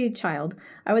 pre-child,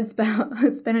 I would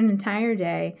spend an entire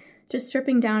day just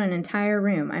stripping down an entire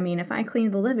room. I mean, if I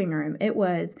cleaned the living room, it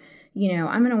was,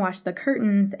 I'm going to wash the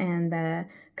curtains and the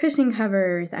cushion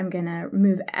covers. I'm going to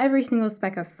remove every single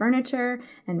speck of furniture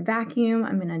and vacuum.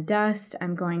 I'm going to dust.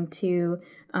 I'm going to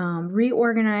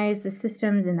reorganize the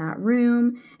systems in that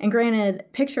room. And granted,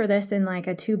 picture this in like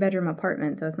a 2-bedroom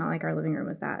apartment. So it's not like our living room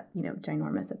was that,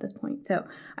 ginormous at this point. So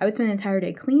I would spend an entire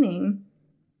day cleaning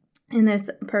in this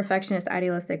perfectionist,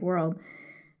 idealistic world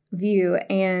view,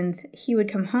 and he would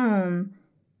come home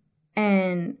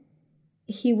and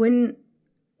he'd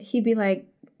be like,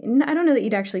 I don't know that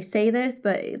you'd actually say this,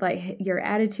 but like your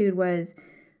attitude was,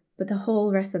 but the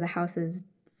whole rest of the house is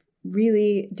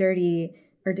really dirty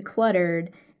or decluttered,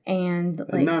 and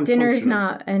like dinner's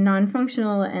not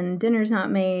non-functional, and dinner's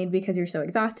not made because you're so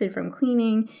exhausted from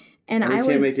cleaning. And we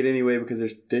can't make it anyway because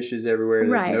there's dishes everywhere.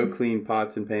 There's no clean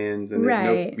pots and pans. And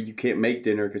you can't make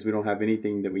dinner because we don't have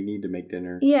anything that we need to make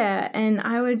dinner. Yeah, and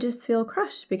I would just feel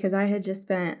crushed because I had just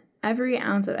spent every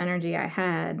ounce of energy I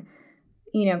had,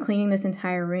 cleaning this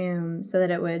entire room so that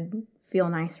it would feel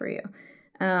nice for you.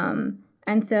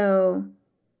 And so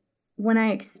when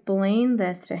I explained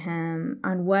this to him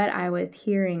on what I was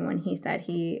hearing when he said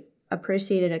he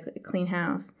appreciated a clean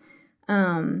house,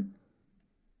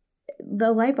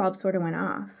 the light bulb sort of went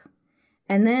off.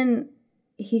 And then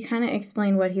he kind of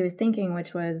explained what he was thinking,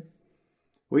 which was...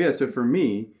 Well, yeah, so for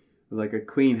me, like a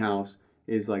clean house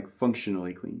is like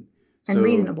functionally clean. And so,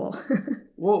 reasonable.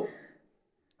 Well,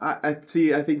 I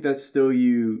think that's still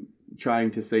you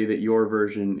trying to say that your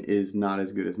version is not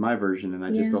as good as my version, and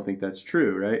I just don't think that's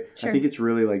true, right? Sure. I think it's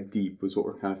really like deep was what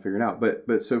we're kind of figuring out.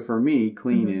 But so for me,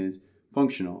 clean is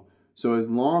functional. So as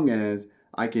long as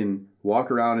I can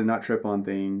walk around and not trip on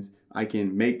things, I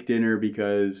can make dinner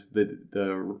because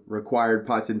the required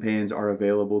pots and pans are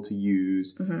available to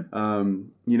use.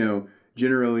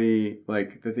 Generally,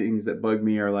 like the things that bug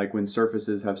me are like when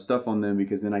surfaces have stuff on them,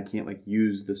 because then I can't like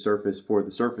use the surface for the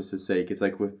surface's sake. It's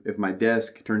like if my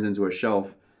desk turns into a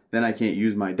shelf, then I can't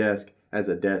use my desk as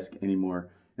a desk anymore.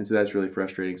 And so that's really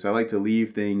frustrating. So I like to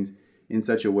leave things in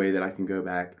such a way that I can go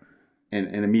back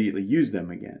and immediately use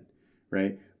them again,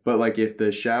 right? But like if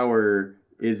the shower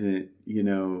isn't,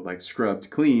 like scrubbed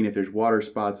clean, if there's water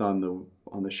spots on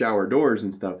the shower doors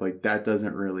and stuff, like that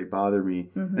doesn't really bother me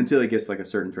until it gets like a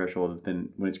certain threshold. Then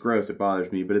when it's gross, it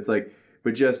bothers me. But it's like,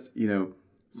 just,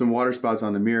 some water spots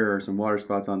on the mirror or some water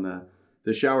spots on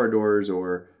the shower doors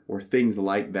or things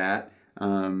like that.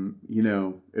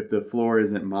 If the floor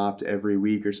isn't mopped every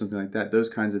week or something like that, those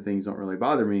kinds of things don't really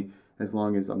bother me as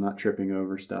long as I'm not tripping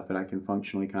over stuff and I can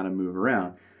functionally kind of move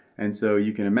around. And so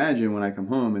you can imagine when I come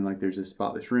home and like there's this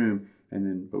spotless room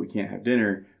but we can't have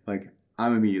dinner, like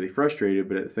I'm immediately frustrated,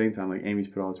 but at the same time, like Amy's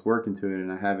put all this work into it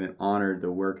and I haven't honored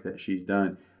the work that she's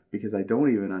done because I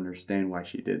don't even understand why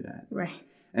she did that. Right.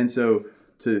 And so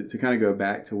to kind of go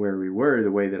back to where we were,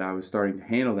 the way that I was starting to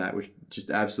handle that, which just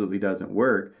absolutely doesn't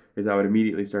work, is I would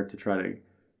immediately start to try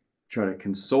to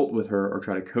consult with her or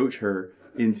try to coach her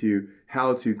into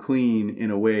how to clean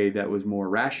in a way that was more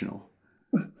rational.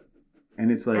 And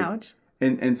it's like, ouch.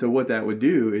 And so what that would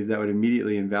do is that would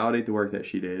immediately invalidate the work that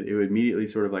she did. It would immediately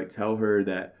sort of like tell her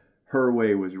that her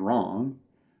way was wrong.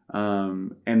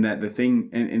 And that the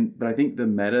thing, but I think the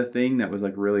meta thing that was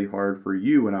like really hard for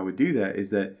you when I would do that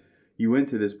is that you went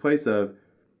to this place of,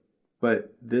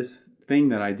 but this thing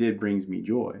that I did brings me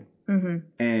joy.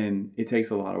 And it takes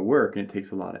a lot of work and it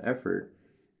takes a lot of effort.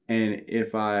 And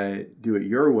if I do it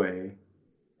your way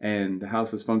and the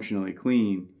house is functionally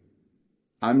clean,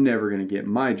 I'm never going to get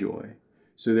my joy.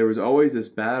 So there was always this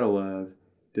battle of,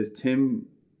 does Tim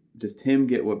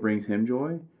get what brings him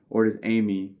joy, or does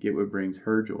Amy get what brings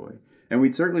her joy? And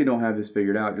we certainly don't have this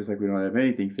figured out, just like we don't have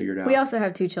anything figured out. We also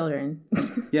have 2 children.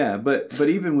 Yeah, but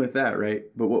even with that, right?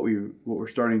 But what we're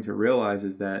starting to realize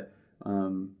is that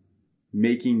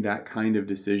making that kind of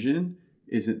decision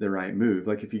isn't the right move.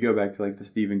 Like if you go back to like the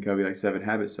Stephen Covey, like 7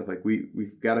 Habits stuff, like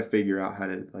we've got to figure out how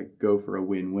to like go for a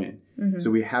win-win. So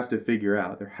we have to figure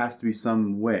out, there has to be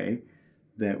some way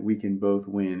that we can both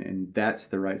win. And that's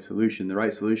the right solution. The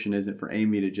right solution isn't for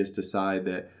Amy to just decide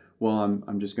that, well,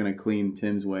 I'm just going to clean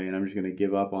Tim's way and I'm just going to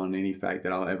give up on any fact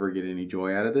that I'll ever get any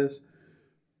joy out of this.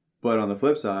 But on the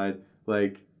flip side,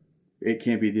 like it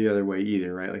can't be the other way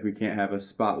either, right? Like we can't have a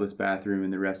spotless bathroom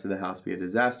and the rest of the house be a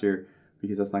disaster,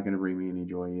 because that's not going to bring me any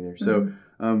joy either. So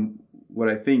what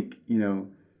I think,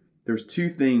 there's 2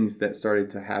 things that started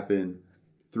to happen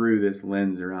through this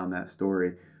lens around that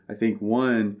story. I think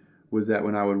one was that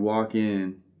when I would walk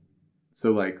in,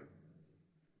 so like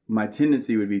my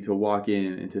tendency would be to walk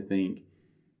in and to think,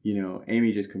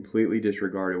 Amy just completely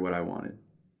disregarded what I wanted.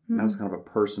 And that was kind of a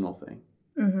personal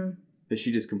thing. That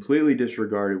she just completely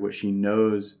disregarded what she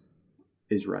knows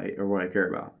is right or what I care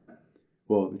about.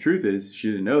 Well, the truth is she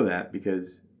didn't know that,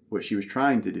 because what she was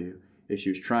trying to do is she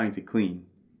was trying to clean,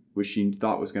 which she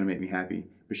thought was going to make me happy,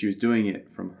 but she was doing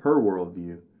it from her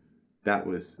worldview. That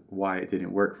was why it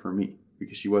didn't work for me,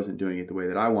 because she wasn't doing it the way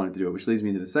that I wanted to do it, which leads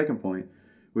me to the second point,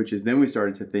 which is then we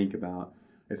started to think about,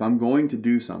 if I'm going to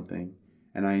do something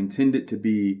and I intend it to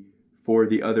be for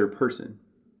the other person,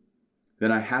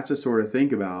 then I have to sort of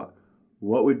think about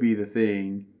what would be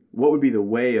the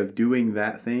way of doing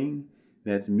that thing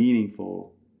that's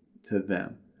meaningful to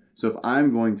them. So if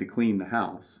I'm going to clean the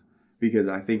house because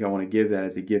I think I want to give that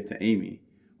as a gift to Amy,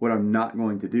 what I'm not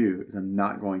going to do is I'm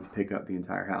not going to pick up the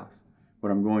entire house.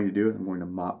 What I'm going to do is I'm going to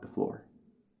mop the floor,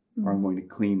 or I'm going to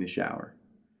clean the shower,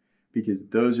 because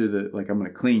those are I'm going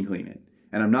to clean it.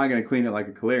 And I'm not going to clean it like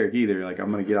a choleric either. Like I'm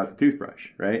going to get out the toothbrush,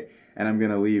 right? And I'm going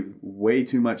to leave way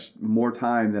too much more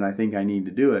time than I think I need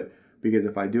to do it. Because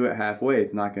if I do it halfway,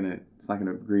 it's not gonna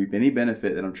reap any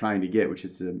benefit that I'm trying to get, which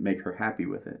is to make her happy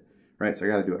with it, right? So I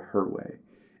got to do it her way,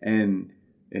 and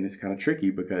it's kind of tricky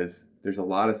because there's a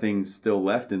lot of things still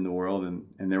left in the world,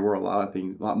 and there were a lot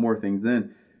more things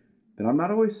then that I'm not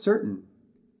always certain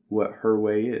what her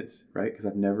way is, right? Because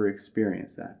I've never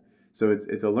experienced that. So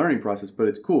it's a learning process, but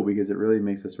it's cool because it really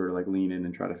makes us sort of like lean in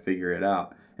and try to figure it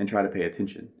out and try to pay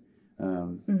attention.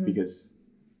 Because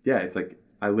yeah, it's like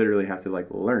I literally have to like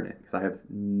learn it because I have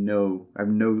no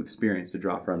experience to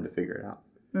draw from to figure it out.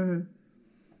 Mm-hmm.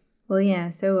 Well, yeah.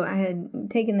 So I had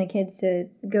taken the kids to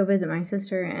go visit my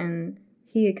sister, and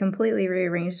he had completely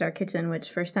rearranged our kitchen, which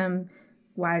for some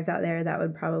wives out there, that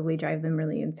would probably drive them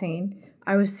really insane.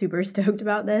 I was super stoked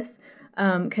about this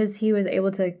because he was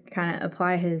able to kind of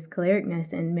apply his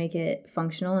cholericness and make it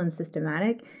functional and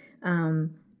systematic.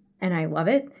 And I love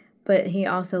it. But he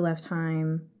also left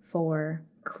time for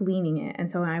cleaning it.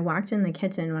 And so when I walked in the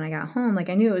kitchen when I got home, like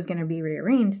I knew it was going to be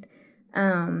rearranged.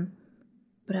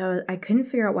 But I couldn't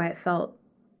figure out why it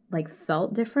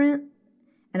felt different.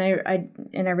 And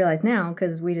I realized now,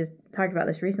 because we just talked about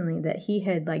this recently, that he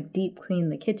had like deep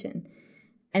cleaned the kitchen.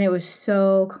 And it was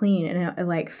so clean, and it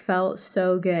like felt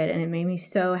so good, and it made me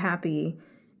so happy.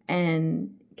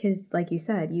 And because like you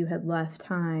said, you had left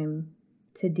time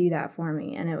to do that for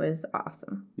me, and it was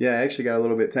awesome. Yeah, I actually got a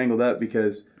little bit tangled up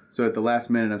because so at the last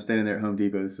minute I'm standing there at Home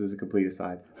Depot. This is a complete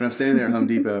aside, but I'm standing there at Home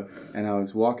Depot and I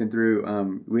was walking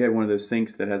through. We had one of those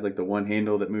sinks that has like the one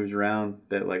handle that moves around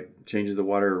that like changes the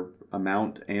water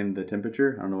amount and the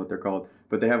temperature. I don't know what they're called,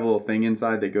 but they have a little thing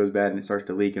inside that goes bad and it starts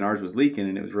to leak, and ours was leaking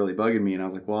and it was really bugging me, and I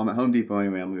was like, well, I'm at Home Depot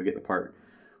anyway, I'm gonna get the part.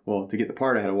 Well, to get the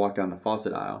part I had to walk down the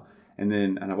faucet aisle,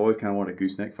 and I've always kind of wanted a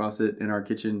gooseneck faucet in our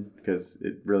kitchen because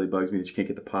it really bugs me that you can't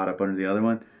get the pot up under the other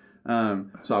one.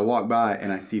 So I walk by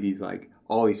and I see these like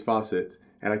all these faucets,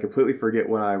 and I completely forget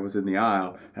what I was in the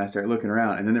aisle, and I started looking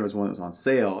around, and then there was one that was on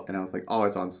sale, and I was like, oh,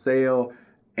 it's on sale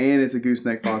and it's a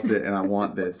gooseneck faucet and I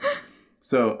want this.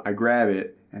 So I grab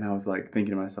it, and I was like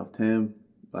thinking to myself, Tim,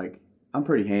 like I'm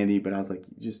pretty handy, but I was like,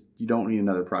 you don't need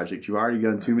another project. You've already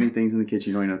done too many things in the kitchen.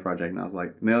 You don't need another project. And I was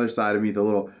like, and the other side of me, the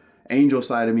little angel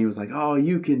side of me was like, oh,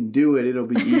 you can do it. It'll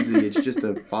be easy. It's just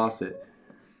a faucet.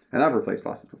 And I've replaced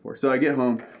faucets before. So I get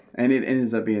home, and it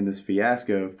ends up being this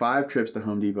fiasco. 5 trips to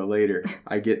Home Depot later,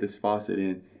 I get this faucet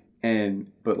in.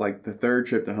 But like the 3rd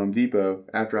trip to Home Depot,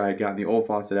 after I had gotten the old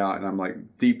faucet out, and I'm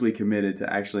like deeply committed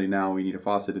to actually now we need a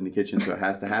faucet in the kitchen, so it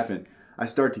has to happen, I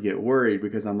start to get worried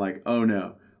because I'm like, oh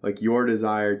no, like your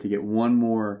desire to get one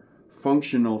more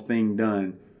functional thing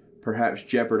done perhaps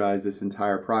jeopardize this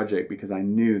entire project, because I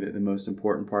knew that the most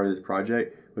important part of this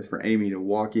project was for Amy to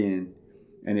walk in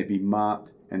and it be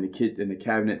mopped and the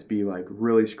cabinets be like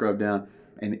really scrubbed down.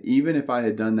 And even if I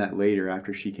had done that later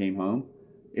after she came home,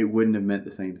 it wouldn't have meant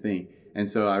the same thing. And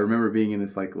so I remember being in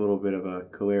this like little bit of a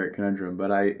choleric conundrum,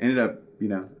 but I ended up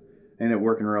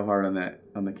working real hard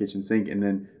on the kitchen sink, and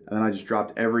then I just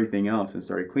dropped everything else and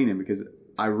started cleaning because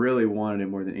I really wanted it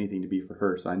more than anything to be for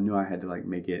her. So I knew I had to like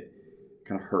make it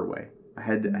kind of her way. I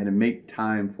had to make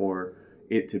time for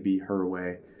it to be her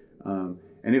way.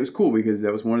 And it was cool because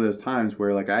that was one of those times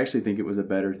where like I actually think it was a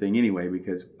better thing anyway,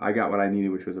 because I got what I needed,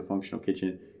 which was a functional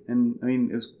kitchen. And I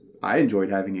mean, I enjoyed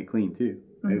having it clean too.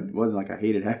 Mm-hmm. It wasn't like I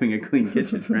hated having a clean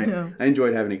kitchen, right? No. I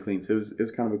enjoyed having it clean. So it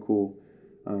was kind of a cool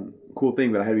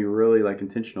thing, but I had to be really like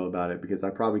intentional about it because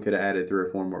I probably could have added 3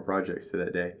 or 4 more projects to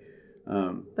that day.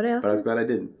 But I was glad I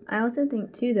didn't. I also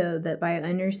think too, though, that by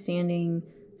understanding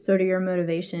sort of your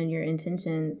motivation, your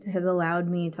intentions, has allowed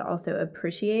me to also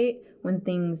appreciate when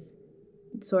things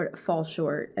sort of fall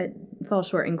short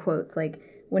in quotes, like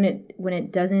when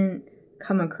it doesn't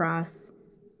come across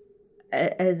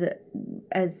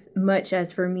as much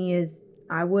as for me as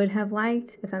I would have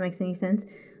liked, if that makes any sense.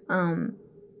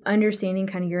 Understanding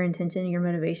kind of your intention, your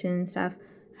motivation and stuff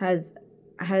has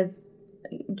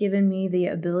given me the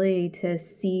ability to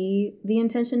see the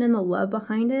intention and the love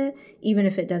behind it, even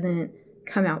if it doesn't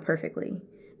come out perfectly.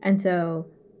 And so,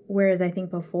 whereas I think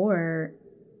before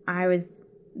I was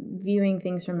viewing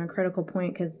things from a critical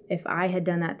point, because if I had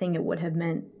done that thing, it would have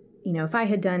meant, if I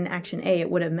had done action A, it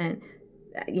would have meant,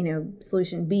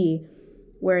 solution B.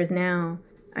 Whereas now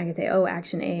I could say, oh,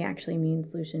 action A actually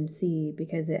means solution C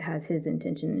because it has his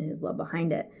intention and his love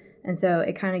behind it. And so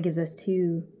it kind of gives us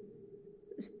two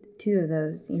of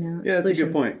those, Yeah, that's solutions. A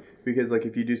good point. Because like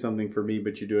if you do something for me,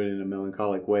 but you do it in a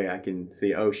melancholic way, I can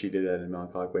see, oh, she did that in a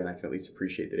melancholic way, and I can at least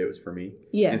appreciate that it was for me.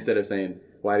 Yeah. Instead of saying,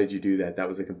 why did you do that? That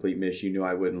was a complete miss. You knew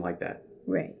I wouldn't like that.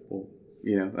 Right. Well,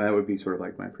 that would be sort of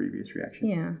like my previous reaction.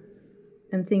 Yeah.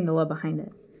 And seeing the love behind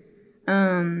it.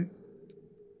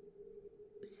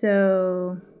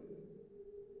 So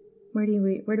where do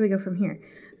we go from here?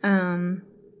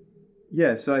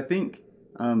 Yeah, so I think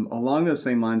along those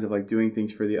same lines of like doing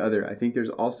things for the other, I think there's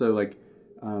also like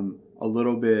a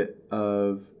little bit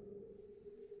of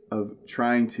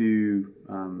trying to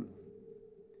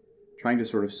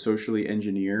sort of socially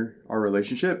engineer our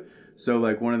relationship. So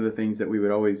like one of the things that we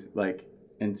would always like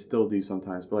and still do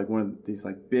sometimes, but like one of these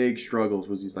like big struggles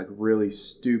was these like really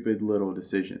stupid little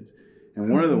decisions. And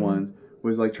one of the ones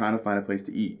was like trying to find a place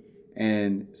to eat.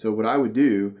 And so what I would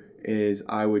do is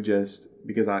I would just,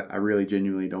 because I really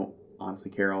genuinely don't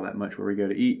honestly care all that much where we go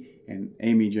to eat, and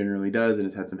Amy generally does, and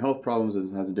has had some health problems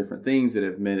and has some different things that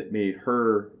have made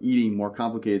her eating more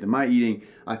complicated than my eating.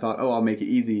 I thought, oh, I'll make it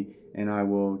easy and I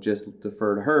will just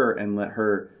defer to her and let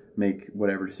her make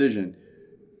whatever decision.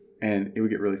 And it would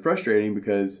get really frustrating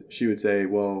because she would say,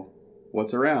 well,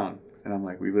 what's around? And I'm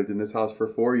like, we've lived in this house for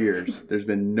 4 years. There's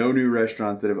been no new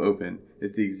restaurants that have opened.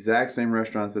 It's the exact same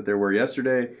restaurants that there were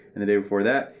yesterday and the day before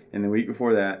that and the week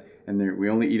before that. And we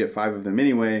only eat at 5 of them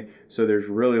anyway. So there's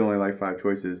really only like 5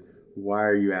 choices. Why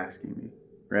are you asking me?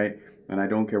 Right? And I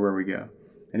don't care where we go.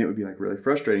 And it would be like really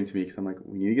frustrating to me because I'm like,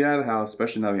 we need to get out of the house,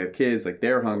 especially now we have kids. Like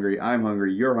they're hungry. I'm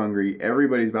hungry. You're hungry.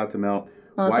 Everybody's about to melt.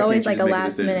 Well, it's always like a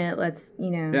last minute, let's,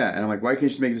 Yeah, and I'm like, why can't you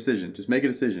just make a decision? Just make a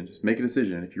decision. Just make a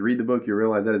decision. And if you read the book, you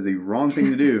realize that is the wrong thing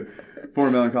to do for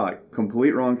a melancholic.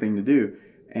 Complete wrong thing to do.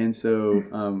 And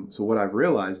so so what I've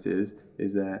realized is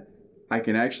that I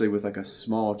can actually, with like a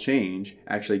small change,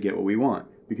 actually get what we want.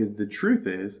 Because the truth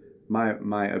is,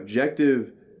 my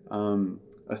objective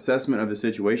assessment of the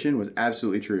situation was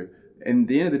absolutely true. And at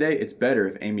the end of the day, it's better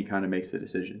if Amy kind of makes the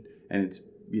decision. And it's,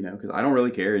 because I don't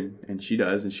really care, and she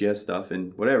does, and she has stuff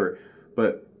and whatever.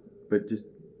 But just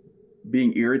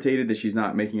being irritated that she's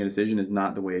not making a decision is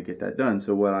not the way to get that done.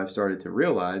 So what I've started to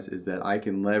realize is that I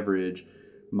can leverage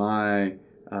my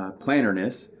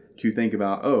plannerness to think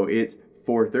about, oh, it's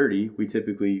 4:30. We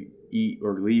typically eat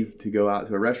or leave to go out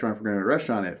to a restaurant. If we're going to a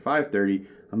restaurant at 5:30,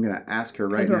 I'm going to ask her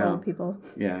right now. Because we're old people.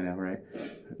 Yeah, I know, right?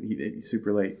 It'd be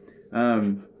super late.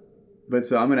 But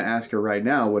so I'm going to ask her right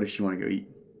now, what does she want to go eat?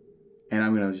 And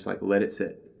I'm going to just like let it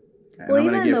sit. And well, I'm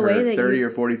going to give her 30 or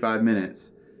 45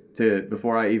 minutes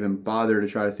before I even bother to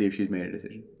try to see if she's made a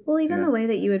decision. Well, even the way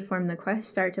that you would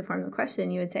start to form the question,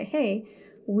 you would say, hey,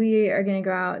 we are going to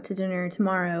go out to dinner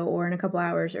tomorrow or in a couple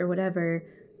hours or whatever.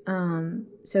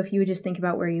 So if you would just think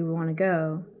about where you want to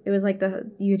go, it was like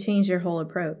you changed your whole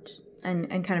approach and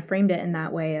kind of framed it in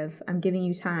that way of, I'm giving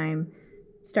you time,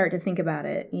 start to think about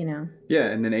it, Yeah,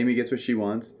 and then Amy gets what she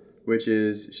wants, which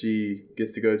is she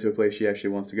gets to go to a place she actually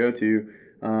wants to go to,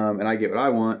 and I get what I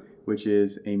want, which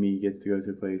is Amy gets to go to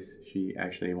a place she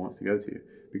actually wants to go to.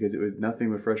 Because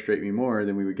nothing would frustrate me more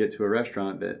than we would get to a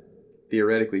restaurant that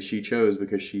theoretically she chose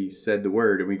because she said the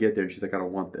word, and we get there and she's like, I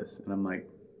don't want this. And I'm like,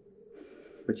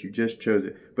 but you just chose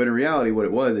it. But in reality, what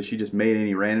it was is she just made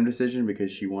any random decision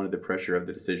because she wanted the pressure of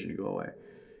the decision to go away.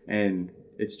 And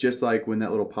it's just like when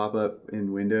that little pop-up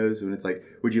in Windows, when it's like,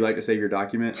 would you like to save your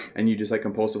document? And you just like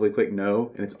compulsively click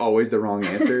no, and it's always the wrong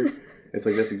answer. It's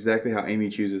like, that's exactly how Amy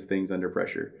chooses things under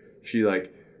pressure. She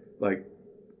like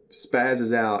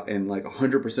spazzes out and like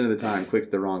 100% of the time clicks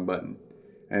the wrong button.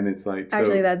 And it's like...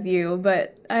 Actually, that's you,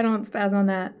 but I don't spaz on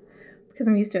that because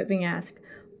I'm used to it being asked.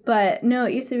 But no,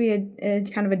 it used to be a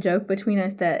kind of a joke between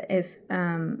us that if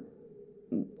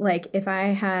I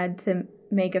had to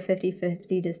make a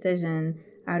 50-50 decision,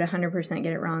 I would 100%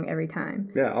 get it wrong every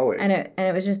time. Yeah, always. And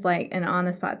it was just like an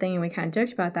on-the-spot thing, and we kind of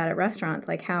joked about that at restaurants,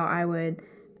 like how I would,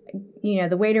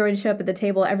 the waiter would show up at the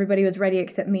table, everybody was ready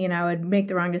except me, and I would make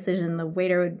the wrong decision. The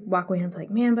waiter would walk away and be like,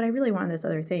 man, but I really wanted this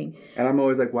other thing. And I'm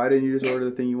always like, why didn't you just order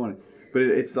the thing you wanted? But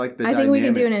it's like the I think we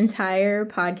could do an entire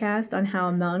podcast on how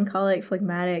a melancholic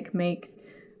phlegmatic makes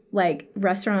like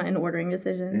restaurant and ordering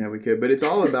decisions. Yeah, we could. But it's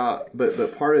all about, but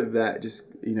part of that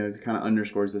just, it kind of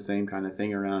underscores the same kind of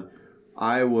thing around,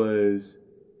 I was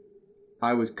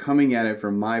coming at it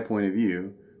from my point of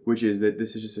view, which is that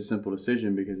this is just a simple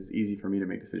decision because it's easy for me to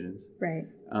make decisions. Right.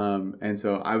 And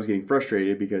so I was getting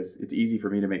frustrated because it's easy for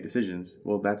me to make decisions.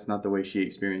 Well, that's not the way she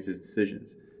experiences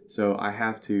decisions. So I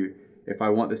have to, if I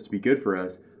want this to be good for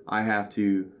us, I have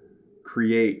to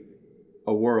create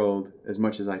a world as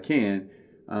much as I can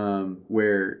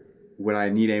where when I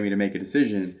need Amy to make a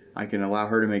decision, I can allow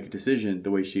her to make a decision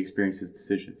the way she experiences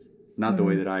decisions, not the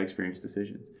way that I experience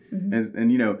decisions. Mm-hmm.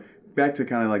 And back to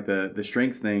kind of like the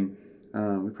strengths thing,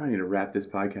 we probably need to wrap this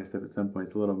podcast up at some point.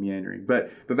 It's a little meandering.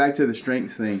 But back to the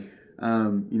strengths thing,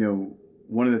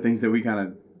 one of the things that we kind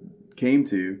of came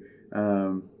to, I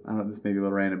don't know, this may be a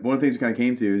little random, but one of the things we kind of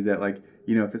came to is that, like,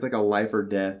 if it's like a life or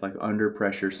death, like under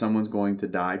pressure, someone's going to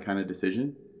die kind of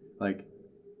decision, like,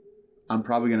 I'm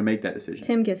probably going to make that decision.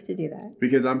 Tim gets to do that.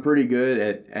 Because I'm pretty good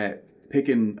at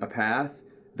picking a path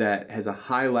that has a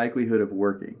high likelihood of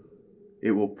working.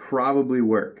 It will probably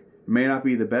work. May not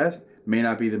be the best, may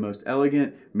not be the most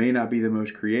elegant, may not be the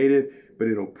most creative, but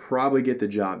it'll probably get the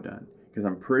job done. Because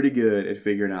I'm pretty good at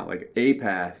figuring out like a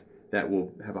path that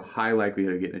will have a high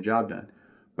likelihood of getting a job done.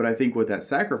 But I think what that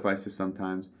sacrifices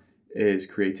sometimes is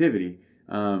creativity.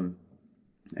 And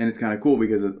it's kind of cool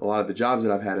because a lot of the jobs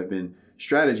that I've had have been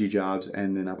strategy jobs,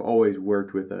 and then I've always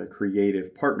worked with a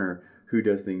creative partner who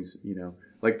does things,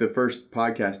 like the first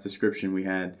podcast description we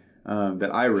had that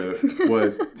I wrote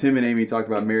was Tim and Amy talked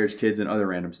about marriage, kids, and other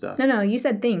random stuff. No, you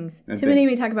said things. Tim and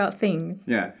Amy talk about things.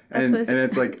 Yeah, and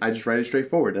it's like I just write it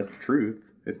straightforward. That's the truth.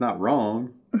 It's not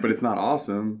wrong, but it's not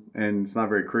awesome, and it's not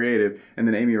very creative. And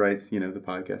then Amy writes, the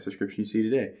podcast description you see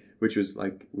today, which was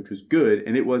good,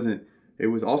 and it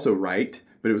was also right,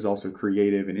 but it was also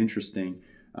creative and interesting.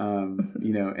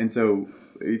 And so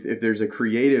if there's a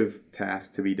creative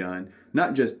task to be done,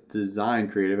 not just design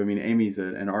creative, I mean, Amy's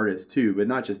an artist too, but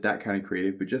not just that kind of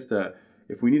creative, but just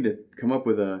if we need to come up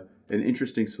with an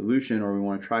interesting solution, or we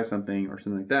want to try something or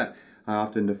something like that, I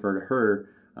often defer to her.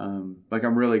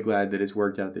 I'm really glad that it's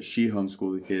worked out that she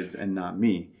homeschooled the kids and not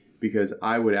me, because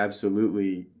I would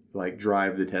absolutely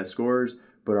drive the test scores,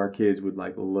 but our kids would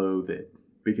loathe it,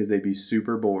 because they'd be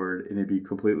super bored and it'd be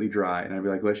completely dry. And I'd be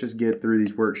like, let's just get through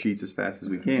these worksheets as fast as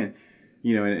we can.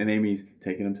 And Amy's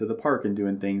taking them to the park and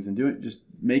doing things and just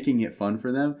making it fun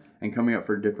for them and coming up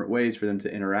for different ways for them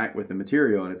to interact with the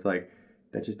material. And it's like,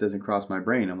 that just doesn't cross my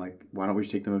brain. I'm like, why don't we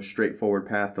just take the most straightforward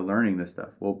path to learning this stuff?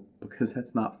 Well, because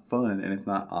that's not fun and it's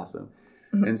not awesome.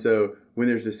 Mm-hmm. And so when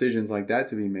there's decisions like that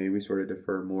to be made, we sort of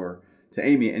defer more to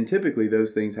Amy. And typically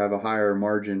those things have a higher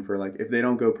margin for if they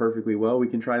don't go perfectly well, we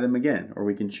can try them again, or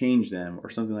we can change them or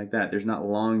something like that. There's not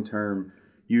long-term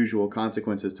usual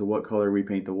consequences to what color we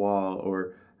paint the wall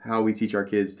or how we teach our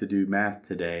kids to do math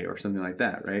today or something like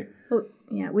that, right? Well,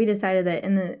 yeah, we decided that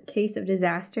in the case of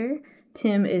disaster,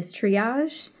 Tim is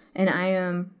triage and I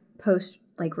am post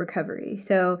recovery.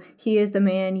 So he is the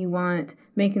man you want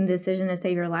making the decision to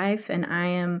save your life, and I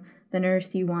am the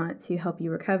nurse you want to help you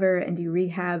recover and do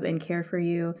rehab and care for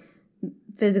you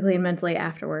physically and mentally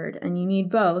afterward. And you need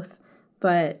both,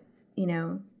 but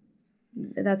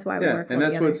that's why we work and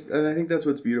that's together. And I think that's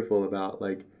what's beautiful about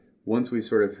once we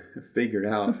sort of figured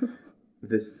out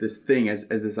this thing as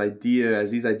these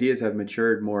ideas have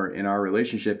matured more in our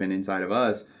relationship and inside of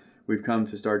us, we've come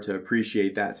to start to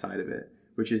appreciate that side of it,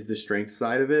 which is the strength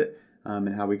side of it.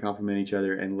 And how we complement each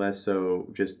other, and less so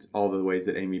just all the ways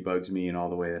that Amy bugs me and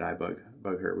all the way that I bug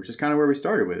her, which is kind of where we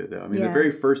started with it, though. I mean, The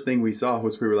very first thing we saw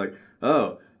was we were like,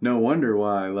 oh, no wonder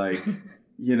why,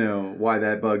 why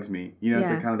that bugs me. It's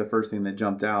kind of the first thing that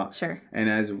jumped out. Sure. And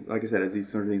as these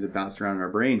sort of things have bounced around in our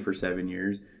brain for 7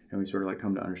 years, and we sort of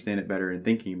come to understand it better and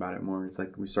thinking about it more, it's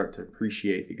we start to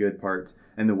appreciate the good parts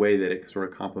and the way that it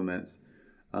sort of complements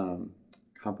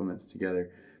together.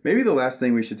 Maybe the last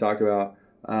thing we should talk about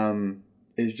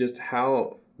is just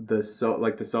how the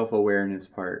self-awareness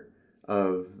part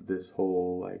of this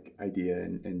whole idea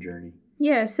and journey.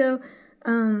 Yeah, so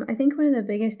I think one of the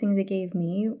biggest things it gave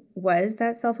me was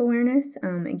that self-awareness.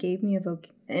 It gave me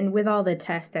and with all the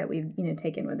tests that we've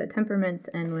taken with the temperaments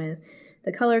and with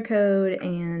the color code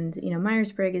and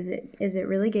Myers-Briggs, it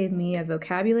really gave me a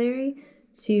vocabulary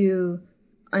to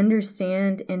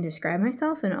understand and describe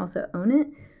myself and also own it.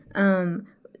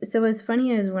 So as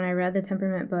funny as when I read the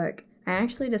temperament book, I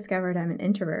actually discovered I'm an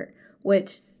introvert,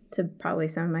 which to probably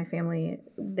some of my family,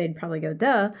 they'd probably go,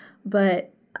 duh,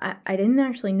 but I didn't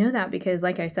actually know that because,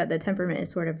 like I said, the temperament is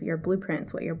sort of your blueprint,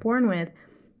 it's what you're born with,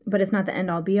 but it's not the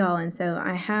end-all be-all. And so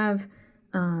I have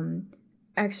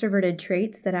extroverted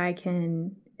traits that I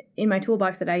can, in my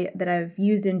toolbox that I've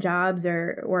used in jobs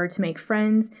or to make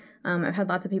friends. I've had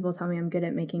lots of people tell me I'm good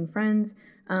at making friends.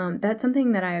 That's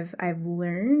something that I've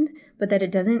learned, but that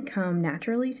it doesn't come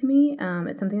naturally to me.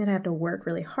 It's something that I have to work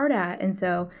really hard at. And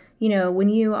so, when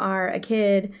you are a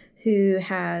kid who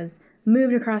has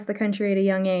moved across the country at a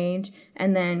young age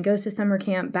and then goes to summer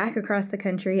camp back across the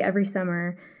country every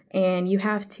summer, and you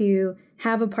have to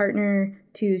have a partner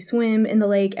to swim in the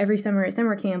lake every summer at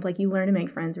summer camp, you learn to make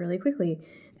friends really quickly.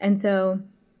 And so,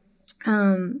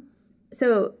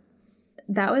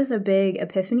 that was a big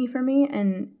epiphany for me,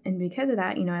 and because of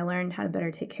that, I learned how to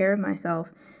better take care of myself.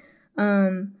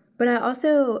 But it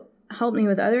also helped me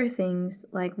with other things,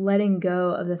 like letting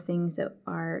go of the things that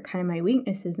are kind of my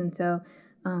weaknesses. And so,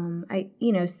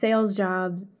 sales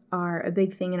jobs are a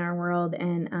big thing in our world,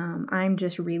 and I'm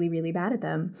just really, really bad at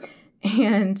them.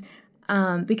 And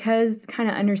because kind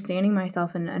of understanding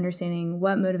myself and understanding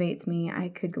what motivates me, I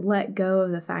could let go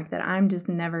of the fact that I'm just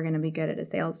never going to be good at a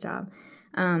sales job.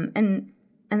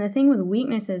 And the thing with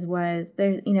weaknesses was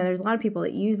there's a lot of people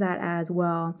that use that as,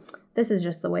 well, this is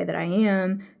just the way that I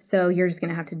am, so you're just going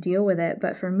to have to deal with it.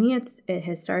 But for me, it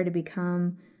has started to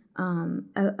become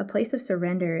a place of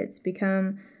surrender. It's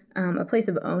become a place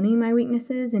of owning my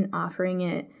weaknesses and offering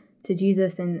it to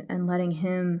Jesus and letting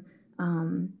him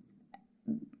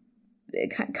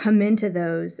come into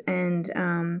those, and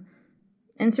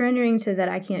surrendering to that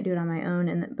I can't do it on my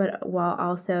own, but while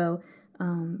also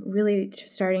really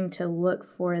starting to look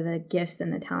for the gifts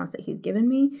and the talents that he's given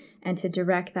me and to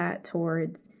direct that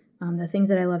towards the things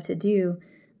that I love to do.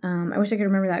 I wish I could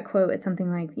remember that quote. It's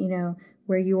something like,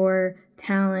 where your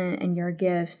talent and your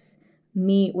gifts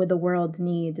meet with the world's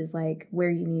needs is like where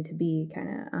you need to be, kind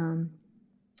of.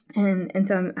 And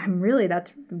so I'm really,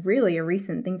 that's really a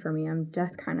recent thing for me. I'm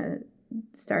just kind of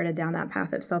started down that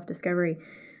path of self-discovery.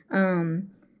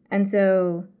 And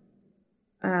so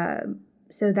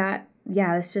that,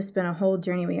 yeah, it's just been a whole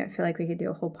journey. I feel like we could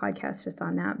do a whole podcast just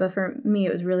on that. But for me,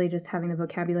 it was really just having the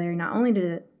vocabulary, not only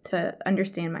to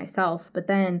understand myself, but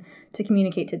then to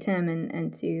communicate to Tim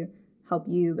and to help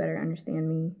you better understand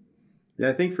me. Yeah,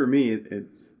 I think for me,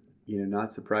 it's,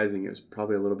 not surprising. It was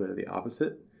probably a little bit of the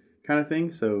opposite kind of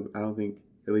thing. So I don't think,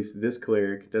 at least this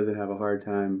cleric doesn't have a hard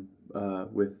time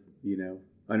with,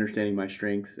 understanding my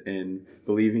strengths and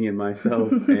believing in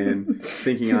myself and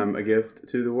thinking I'm a gift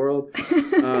to the world.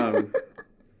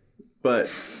 But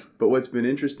what's been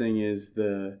interesting is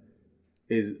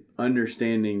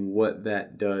understanding what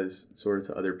that does sort of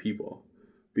to other people,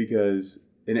 because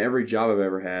in every job I've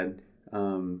ever had,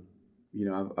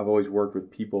 I've always worked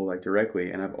with people like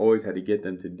directly, and I've always had to get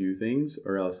them to do things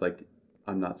or else like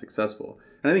I'm not successful.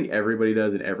 And I think everybody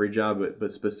does in every job,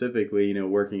 but specifically,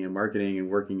 working in marketing and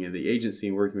working in the agency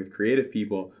and working with creative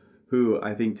people who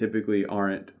I think typically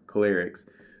aren't clerics.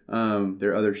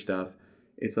 They're other stuff.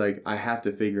 It's like I have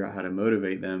to figure out how to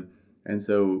motivate them. And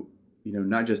so,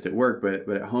 not just at work, but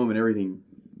at home and everything,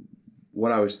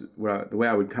 the way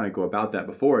I would kind of go about that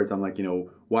before is I'm like,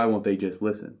 why won't they just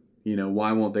listen?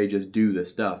 Why won't they just do the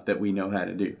stuff that we know how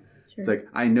to do? Sure. It's like,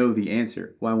 I know the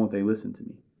answer. Why won't they listen to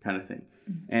me? Kind of thing.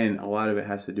 And a lot of it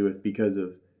has to do with because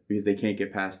they can't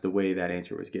get past the way that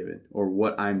answer was given or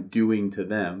what I'm doing to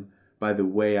them by the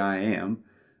way I am.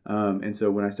 And so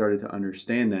when I started to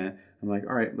understand that, I'm like,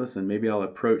 all right, listen, maybe I'll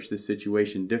approach this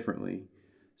situation differently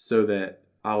so that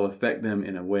I'll affect them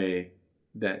in a way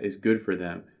that is good for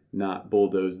them, not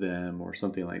bulldoze them or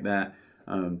something like that.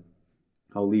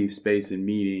 I'll leave space in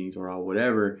meetings or I'll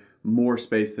whatever, more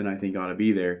space than I think ought to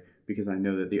be there, because I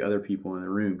know that the other people in the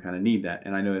room kind of need that.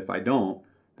 And I know if I don't,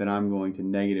 then I'm going to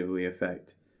negatively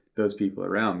affect those people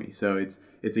around me. So it's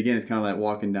kind of like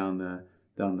walking down the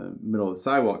middle of the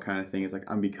sidewalk kind of thing. It's like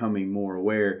I'm becoming more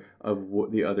aware of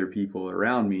what the other people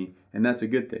around me, and that's a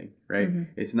good thing, right?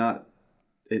 Mm-hmm.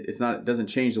 It doesn't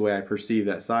change the way I perceive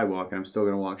that sidewalk, and I'm still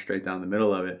going to walk straight down the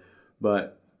middle of it.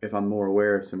 But if I'm more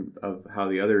aware of how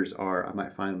the others are, I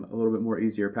might find a little bit more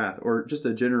easier path, or just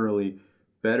a generally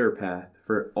better path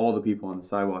for all the people on the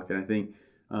sidewalk. And I think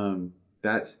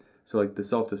that's so like the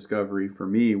self-discovery for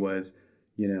me was,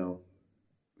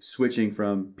 switching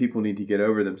from people need to get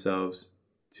over themselves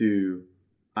to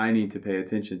I need to pay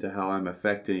attention to how I'm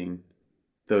affecting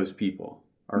those people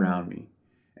around me.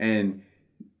 And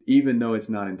even though it's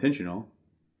not intentional,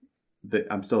 that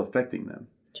I'm still affecting them.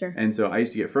 Sure. And so I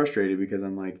used to get frustrated because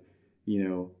I'm like,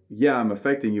 yeah, I'm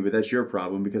affecting you, but that's your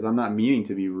problem because I'm not meaning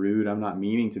to be rude. I'm not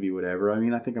meaning to be whatever. I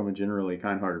mean, I think I'm a generally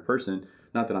kind-hearted person.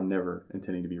 Not that I'm never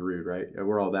intending to be rude, right?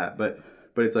 We're all that. But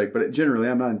it's like, but generally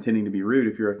I'm not intending to be rude.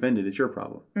 If you're offended, it's your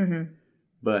problem. Mm-hmm.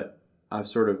 But I've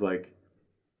sort of like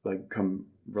come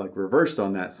like reversed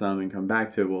on that some and come back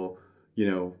to, well,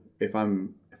 if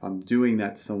I'm doing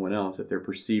that to someone else, if they're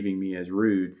perceiving me as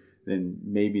rude, then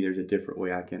maybe there's a different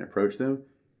way I can approach them.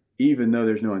 Even though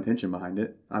there's no intention behind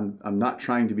it, I'm not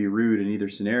trying to be rude in either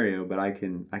scenario, but I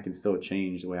can still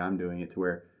change the way I'm doing it to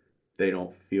where they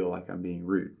don't feel like I'm being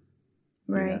rude.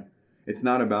 Right. It's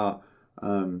not about.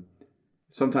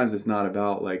 Sometimes it's not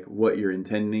about like what you're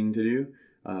intending to do.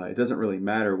 It doesn't really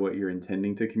matter what you're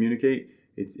intending to communicate.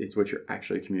 It's what you're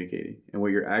actually communicating, and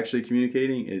what you're actually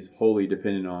communicating is wholly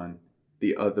dependent on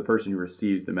the person who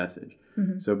receives the message.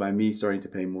 Mm-hmm. So by me starting to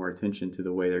pay more attention to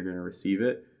the way they're going to receive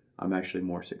it, I'm actually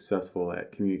more successful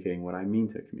at communicating what I mean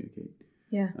to communicate.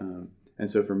 Yeah. And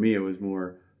so for me, it was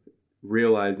more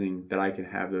realizing that I can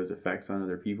have those effects on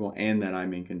other people and that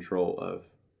I'm in control of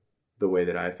the way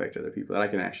that I affect other people, that I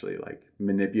can actually like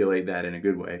manipulate that in a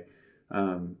good way.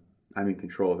 I'm in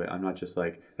control of it. I'm not just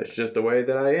like, that's just the way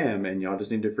that I am and y'all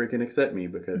just need to freaking accept me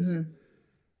because,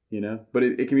 but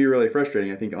it can be really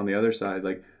frustrating. I think on the other side,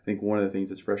 like, I think one of the things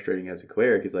that's frustrating as a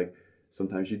cleric is like,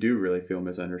 sometimes you do really feel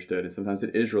misunderstood. And sometimes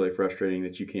it is really frustrating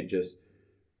that you can't just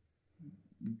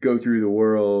go through the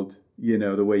world,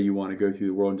 the way you want to go through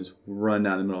the world and just run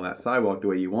down the middle of that sidewalk the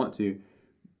way you want to.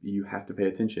 You have to pay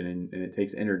attention and it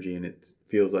takes energy and it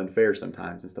feels unfair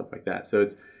sometimes and stuff like that. So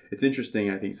it's interesting,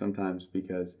 I think, sometimes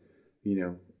because,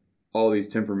 all these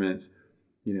temperaments,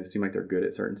 seem like they're good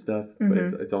at certain stuff, but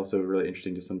it's also really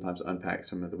interesting to sometimes unpack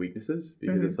some of the weaknesses,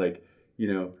 because it's like,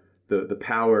 the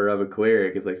power of a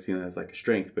choleric is like seen as like a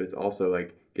strength, but it's also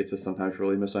like gets us sometimes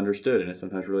really misunderstood, and it's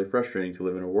sometimes really frustrating to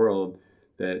live in a world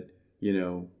that,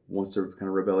 wants to kind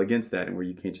of rebel against that, and where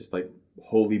you can't just like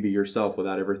wholly be yourself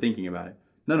without ever thinking about it.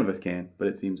 None of us can, but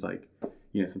it seems like,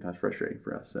 sometimes frustrating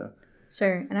for us. So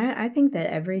sure. And I think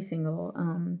that every single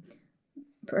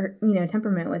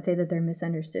temperament would say that they're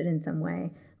misunderstood in some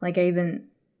way. Like I even,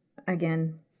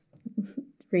 again,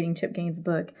 reading Chip Gaines'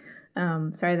 book,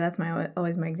 sorry, that's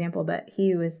always my example, but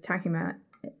he was talking about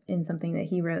in something that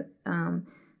he wrote,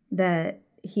 that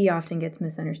he often gets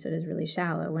misunderstood as really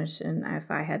shallow, which, and if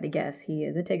I had to guess, he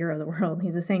is a Tigger of the world.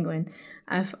 He's a sanguine.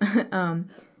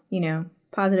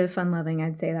 Positive, fun-loving,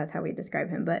 I'd say that's how we describe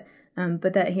him. But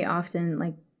that he often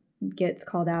like gets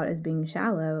called out as being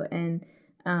shallow, and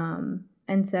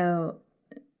so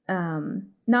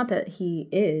not that he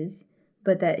is,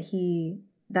 but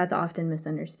that's often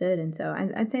misunderstood. And so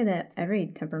I'd say that every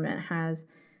temperament has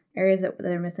areas that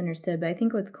are misunderstood. But I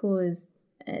think what's cool is,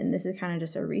 and this is kind of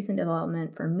just a recent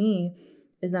development for me,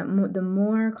 is that the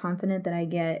more confident that I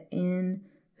get in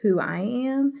who I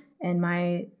am and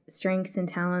my strengths and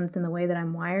talents and the way that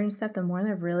I'm wired and stuff, the more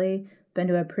that I've really been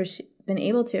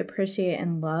able to appreciate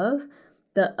and love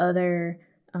the other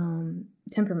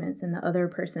temperaments and the other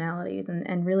personalities,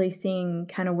 and really seeing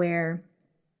kind of where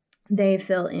they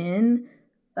fill in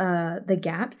the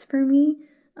gaps for me.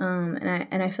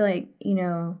 And I feel like,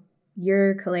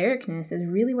 your cholericness is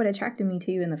really what attracted me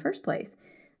to you in the first place.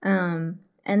 And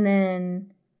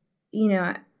then,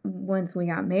 once we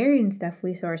got married and stuff,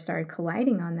 we sort of started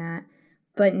colliding on that.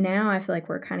 But now I feel like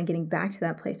we're kind of getting back to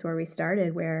that place where we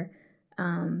started, where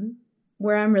I'm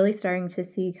really starting to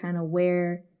see kind of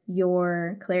where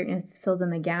your cholericness fills in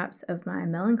the gaps of my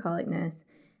melancholicness.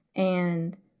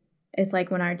 And it's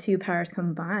like when our two powers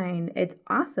combine, it's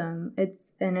awesome.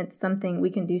 It's something, we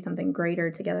can do something greater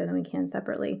together than we can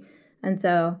separately. And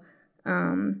so,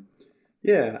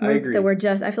 yeah, I agree. So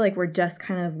I feel like we're just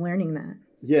kind of learning that.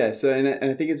 Yeah. So, and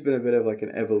I think it's been a bit of like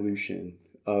an evolution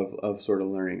of sort of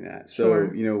learning that. So,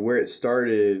 Sure. Where it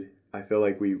started, I feel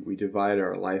like we divided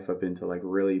our life up into like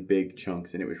really big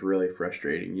chunks, and it was really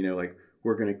frustrating. Like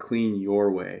we're going to clean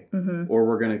your way, or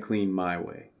we're going to clean my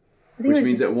way, which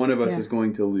means that one of us is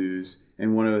going to lose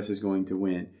and one of us is going to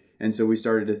win. And so we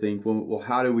started to think, well,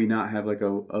 how do we not have like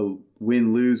a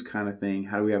win-lose kind of thing?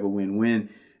 How do we have a win-win?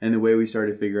 And the way we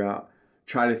started to figure out,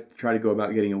 try to go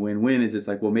about getting a win-win is, it's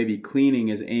like, well, maybe cleaning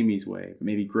is Amy's way,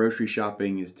 maybe grocery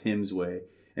shopping is Tim's way,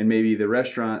 and maybe the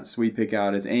restaurants we pick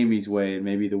out is Amy's way, and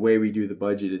maybe the way we do the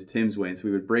budget is Tim's way. And so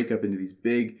we would break up into these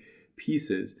big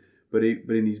pieces, but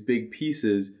in these big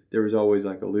pieces, there was always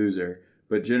like a loser.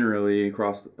 But generally,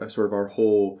 across sort of our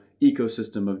whole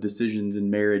ecosystem of decisions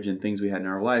and marriage and things we had in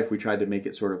our life, we tried to make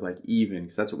it sort of like even,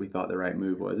 because that's what we thought the right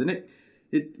move was. And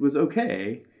it was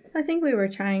okay. I think we were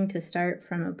trying to start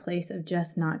from a place of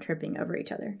just not tripping over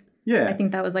each other. Yeah. I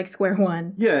think that was like square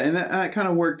one. Yeah, and that kind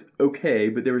of worked okay,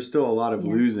 but there was still a lot of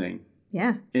losing.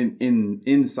 Yeah.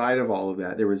 Inside of all of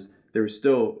that, there was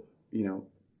still,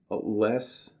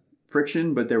 less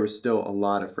friction, but there was still a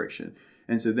lot of friction.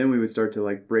 And so then we would start to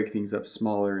like break things up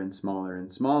smaller and smaller and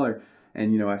smaller.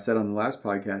 And, I said on the last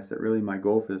podcast that really my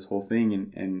goal for this whole thing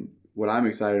and what I'm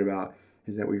excited about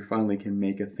is that we finally can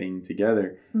make a thing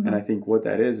together. Mm-hmm. And I think what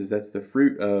that is that's the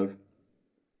fruit of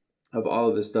all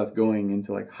of this stuff going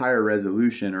into like higher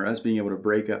resolution, or us being able to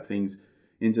break up things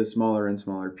into smaller and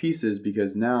smaller pieces,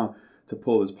 because now to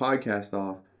pull this podcast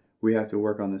off, we have to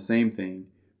work on the same thing.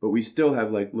 But we still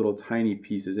have like little tiny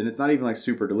pieces, and it's not even like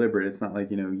super deliberate. It's not like,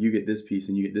 you get this piece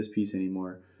and you get this piece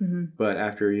anymore. Mm-hmm. But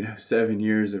after, 7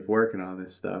 years of working on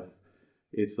this stuff,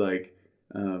 it's like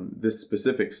this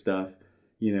specific stuff,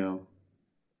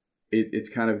 it's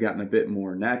kind of gotten a bit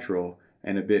more natural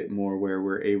and a bit more where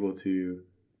we're able to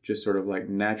just sort of like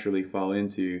naturally fall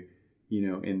into,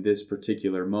 in this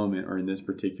particular moment or in this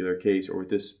particular case or with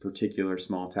this particular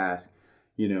small task,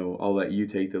 I'll let you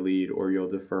take the lead or you'll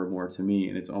defer more to me.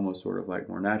 And it's almost sort of like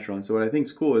more natural. And so what I think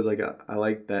is cool is like, I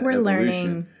like that we're evolution.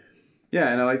 Learning. Yeah.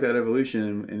 And I like that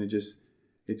evolution. And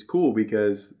it's cool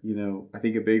because, I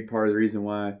think a big part of the reason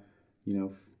why,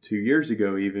 2 years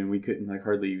ago, even we couldn't like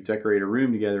hardly decorate a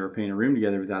room together or paint a room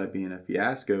together without it being a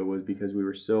fiasco, was because we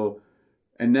were still,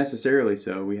 and necessarily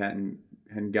so, we hadn't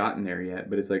gotten there yet,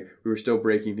 but it's like we were still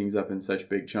breaking things up in such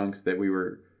big chunks that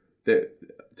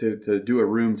to do a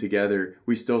room together,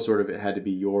 we still sort of, it had to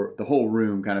be the whole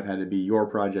room kind of had to be your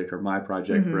project or my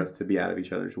project for us to be out of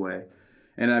each other's way.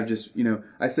 And I've just,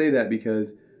 I say that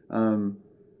because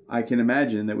I can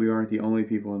imagine that we aren't the only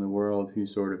people in the world who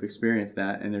sort of experience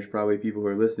that, and there's probably people who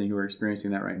are listening who are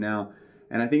experiencing that right now.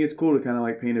 And I think it's cool to kind of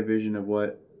like paint a vision of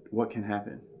what can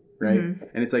happen, right? Mm-hmm.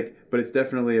 And it's like, but it's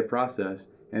definitely a process,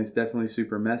 and it's definitely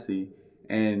super messy,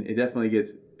 and it definitely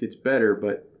gets better,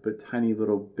 but tiny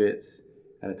little bits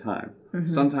at a time. Mm-hmm.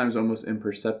 Sometimes almost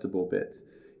imperceptible bits.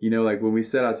 You know, like when we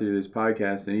set out to do this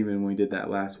podcast, and even when we did that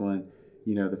last one,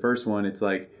 you know, the first one, it's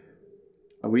like,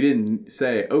 we didn't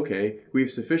say, okay,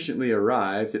 we've sufficiently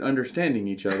arrived at understanding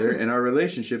each other and our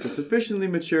relationship is sufficiently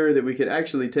mature that we could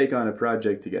actually take on a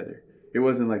project together. It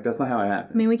wasn't like, that's not how it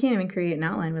happened. I mean, we can't even create an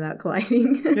outline without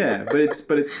colliding. Yeah, but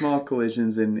it's small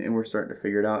collisions and we're starting to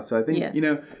figure it out. So I think, you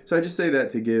know, so I just say that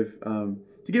to give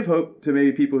hope to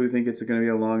maybe people who think it's going to be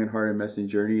a long and hard and messy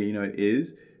journey. You know, it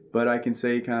is, but I can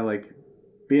say kind of like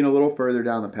being a little further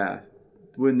down the path.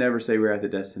 Would never say we're at the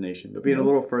destination, but being a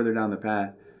little further down the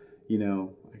path, you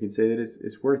know, I can say that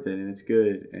it's worth it and it's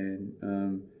good,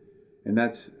 and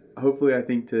that's hopefully I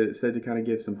think to kind of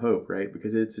give some hope, right?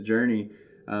 Because it's a journey,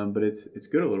 but it's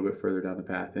good a little bit further down the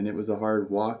path, and it was a hard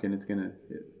walk, and I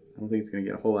don't think it's gonna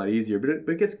get a whole lot easier, but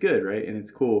it gets good, right? And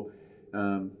it's cool,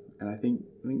 and I think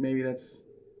maybe that's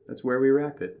where we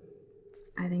wrap it.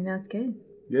 I think that's good.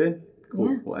 Good,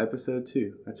 cool. Yeah. Well, episode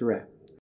 2, that's a wrap.